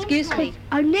had our name Excuse me. tags.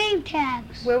 Our name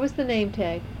tags. Where was the name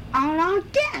tag? On our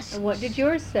desk. And what did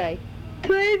yours say?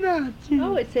 Trey Matthews.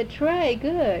 Oh, it said Trey.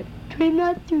 Good. Trey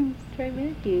Matthews. Trey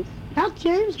Matthews. Not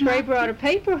James Trey Matthews. brought a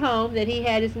paper home that he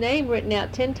had his name written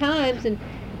out 10 times, and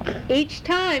each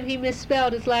time he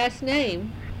misspelled his last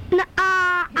name.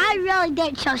 I really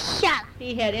did, so shut up.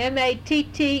 He had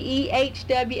MATTEHWS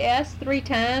 3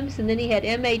 times, and then he had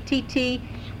MATTHWS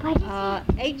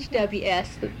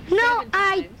No, 7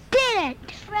 I times. didn't.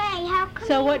 Trey, how come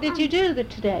So what did you do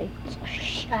today?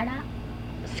 Shut up.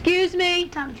 Excuse me?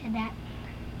 Come to that.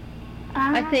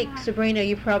 I think, Sabrina,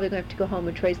 you're probably going to have to go home,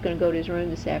 and Trey's going to go to his room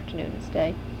this afternoon and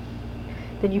stay.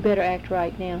 Then you better act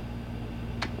right now.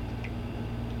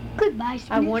 Goodbye,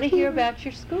 I want to hear about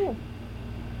your school.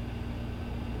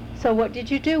 So what did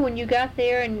you do when you got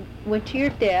there and went to your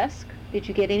desk? Did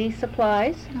you get any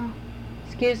supplies? No.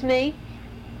 Excuse me?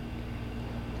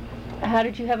 How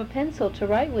did you have a pencil to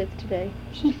write with today?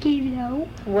 She gave it out.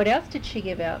 What else did she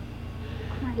give out?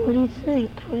 What do you think?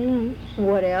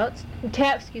 What else?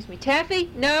 Taffy?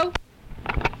 No?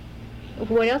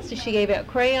 What else did she give out?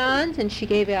 Crayons, and she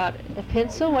gave out a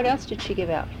pencil. What else did she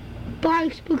give out?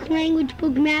 Phonics book, language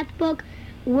book, math book,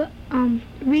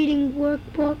 reading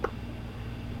workbook.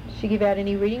 Did she give out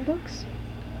any reading books?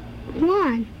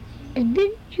 One.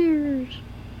 Adventures.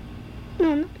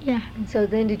 No, yeah. And so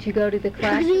then did you go to the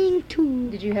classes? Magazine 2.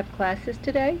 Did you have classes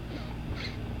today?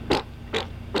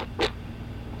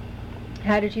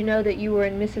 How did you know that you were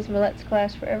in Mrs. Millett's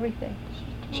class for everything?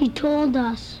 She told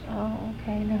us. Oh,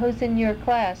 okay. Now who's in your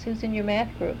class? Who's in your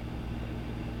math group?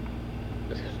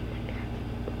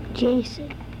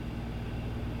 Jason.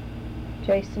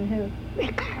 Jason who?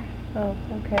 Ricker. Oh,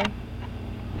 okay.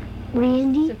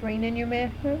 Randy. Sabrina in your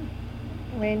math group?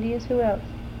 Randy is who else?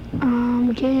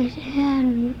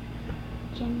 Jason.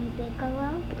 Jenny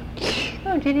Bigelow.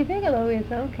 Oh, Jenny Bigelow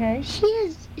is, okay.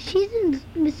 She's in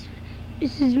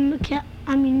Mrs.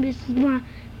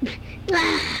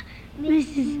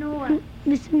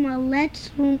 Millett's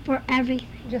room for everything.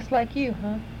 Just like you,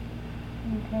 huh?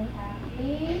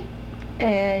 Okay.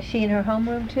 Is she in her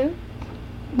homeroom too?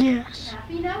 Yes.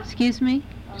 Excuse me?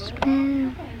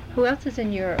 Ma'am. Who else is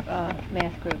in your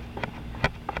math group?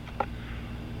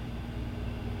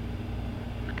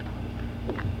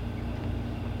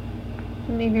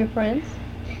 Any of your friends?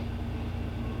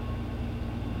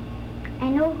 I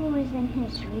know who is in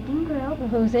his reading group.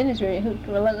 Who's in his reading?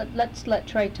 Let's let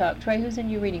Trey talk. Trey, who's in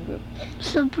your reading group?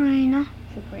 Sabrina.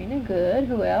 Sabrina, good.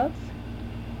 Who else?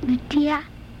 Vidya.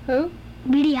 Who?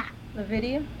 Vidya.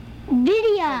 Lavidia?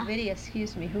 Vidya. Lavidia,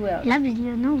 excuse me. Who else?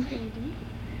 Lavidia, no Vidya.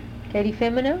 Katie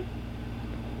Femino?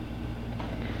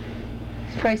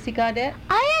 Tracy Gaudette?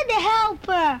 I had to help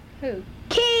her. Who?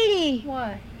 Katie.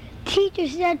 Why? Teacher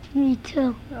said for me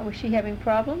too. Oh, was she having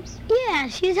problems? Yeah,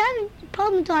 she's having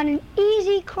problems on an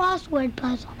easy crossword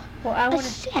puzzle. Well, I A want to.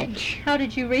 cinch. How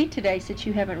did you read today since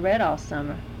you haven't read all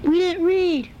summer? We didn't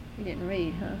read. You didn't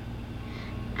read, huh?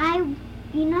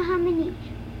 You know how many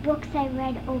books I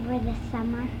read over the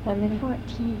summer? How many?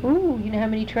 14. Ooh, you know how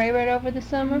many Trey read over the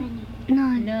summer?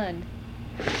 None. None.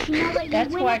 You know what? That's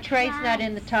you win why a Trey's not prize.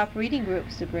 in the top reading group,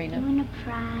 You Sabrina. win a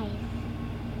prize.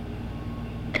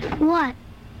 What?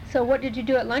 So what did you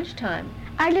do at lunchtime?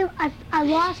 I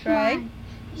lost Trey? mine.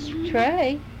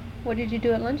 Trey, what did you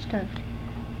do at lunchtime?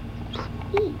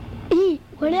 Eat.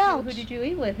 What Who else? did you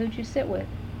eat with? Who'd you sit with?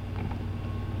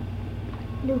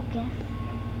 Lucas.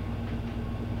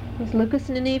 Was Lucas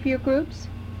in any of your groups?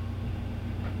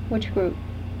 Which group?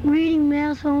 Reading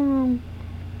math homeroom.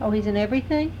 Oh, he's in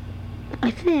everything?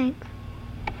 I think.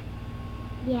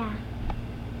 Yeah.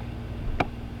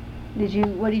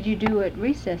 What did you do at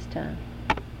recess time?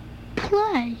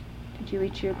 Play. Did you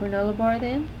eat your granola bar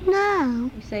then? No.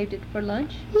 You saved it for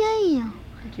lunch? Yeah.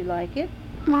 Did you like it?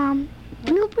 Mom,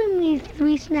 can you bring me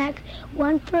 3 snacks?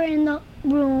 One for in the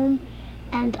room,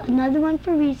 and another one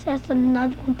for recess, and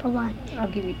another one for lunch. I'll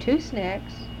give you 2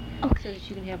 snacks Okay. so that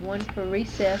you can have one for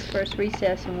recess, first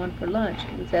recess, and one for lunch.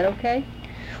 Is that okay?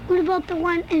 What about the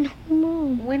one in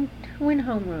room? When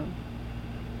homeroom?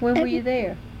 When were you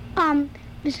there?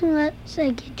 Miss Millett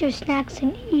said get your snacks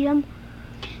and eat them.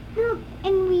 No,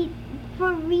 and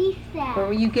for recess. Or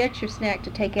will you get your snack to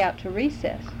take out to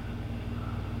recess?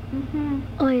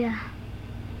 Oh yeah.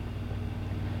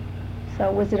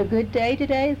 So was it a good day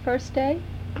today, the first day?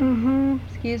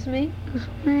 Excuse me? Yes,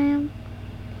 ma'am.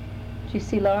 Did you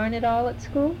see Lauren at all at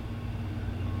school?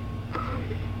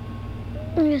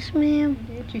 Yes, ma'am.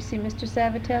 Did you see Mr.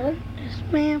 Savatelli? Yes,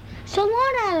 ma'am. So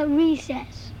Lauren had a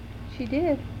recess. She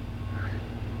did.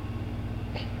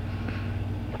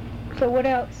 So what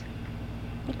else?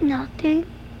 Nothing.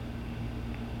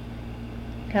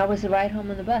 How was the ride home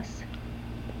on the bus?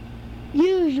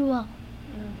 Usual.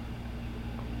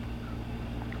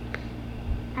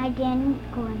 I didn't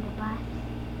go on the bus.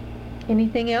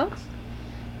 Anything else?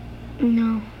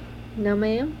 No. No,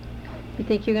 ma'am? You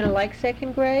think you're going to like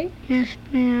second grade? Yes,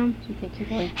 ma'am. Do you think you're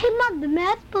going Hey, Mom, the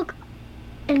math book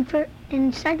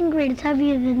in second grade is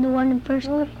heavier than the one in first.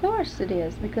 Well, of course it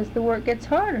is, because the work gets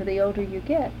harder the older you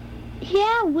get.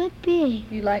 Yeah, would be.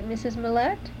 Do you like Mrs.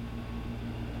 Millette?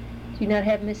 Do you not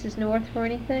have Mrs. North for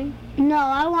anything? No,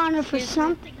 I want her for Excuse me?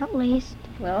 something at least.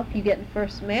 Well, if you get in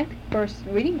first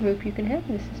reading group, you can have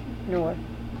Mrs. North.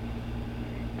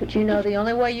 But you know, the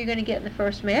only way you're going to get in the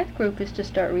first math group is to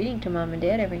start reading to Mom and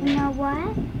Dad every You night. know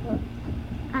what?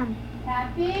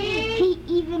 If he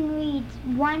even reads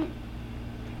one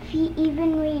What's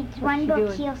she book,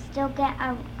 doing? he'll still get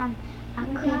a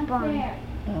coupon.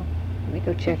 Let me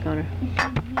go check on her. If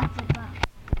he reads a book.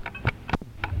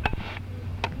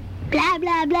 Blah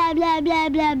blah blah blah blah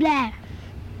blah blah.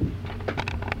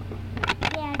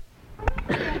 Yeah.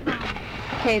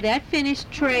 Okay, that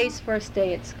finished Trey's first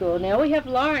day at school. Now we have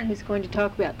Lauren, who's going to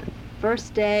talk about the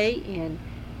first day in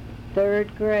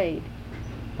 3rd grade.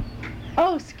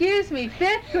 Oh, excuse me,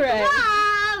 5th grade.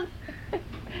 Mom!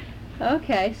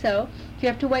 Okay, so do you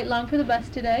have to wait long for the bus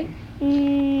today?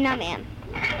 No, ma'am.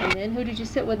 And then who did you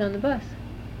sit with on the bus?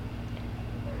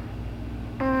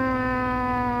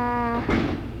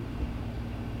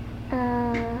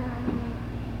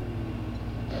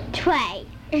 Trey.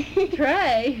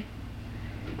 Trey?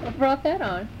 What brought that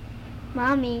on?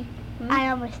 Mommy, Hmm? I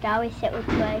almost always sit with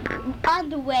Trey. On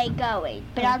the way going,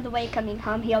 but on the way coming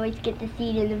home, he always gets the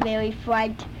seat in the very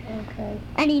front. Okay.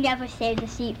 And he never saves a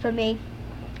seat for me.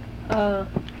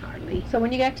 Hardly. So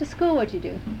when you got to school, what'd you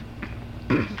do?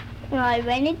 Well, I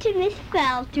went into Miss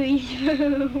Feltry's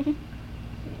room.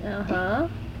 Uh-huh.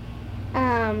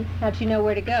 How'd you know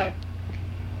where to go?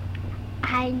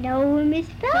 I know where Miss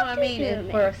Feltry's No, I mean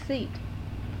room for is. a seat.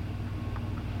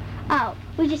 Oh,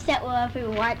 we just sat wherever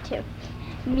we want to.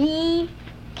 Me,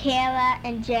 Kara,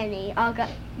 and Jenny all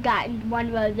got in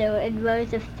one row. They were in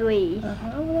rows of 3.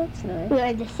 Uh-huh, well that's nice. We were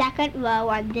in the second row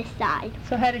on this side.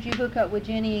 So how did you hook up with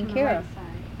Jenny and Kara?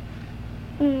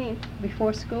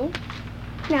 Before school?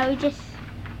 No, we just...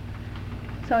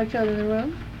 Saw each other in the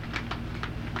room?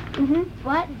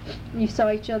 What? You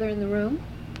saw each other in the room?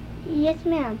 Yes,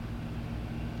 ma'am.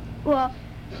 Well,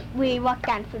 we walked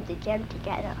down from the gym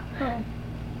together. Oh.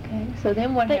 Okay, so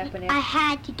then what But happened I after?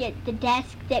 had to get the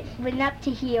desk that went up to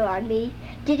here on me.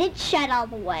 Didn't shut all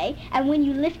the way, and when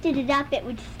you lifted it up, it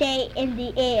would stay in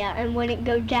the air and wouldn't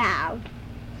go down.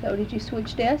 So did you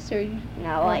switch desks, or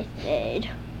No, I stayed.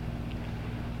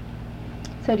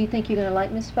 So do you think you're going to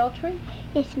like Miss Feltry?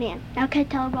 Yes, ma'am. Now can I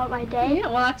tell about my day? Yeah,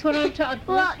 well that's what I'm talking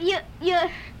Well, you...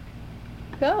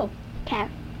 Go. Okay.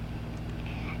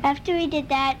 After we did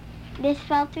that, Miss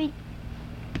Feltry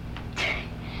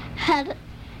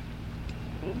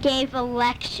gave a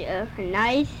lecture, a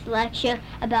nice lecture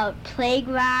about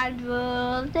playground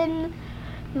rules and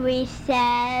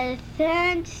recess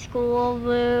and school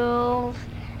rules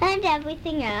and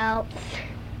everything else.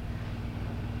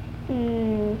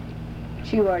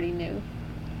 You already knew.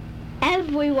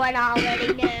 Everyone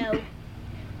already knew.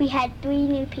 We had 3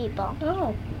 new people.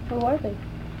 Oh, who are they?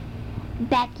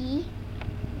 Becky,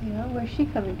 Yeah, where's she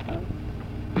coming from?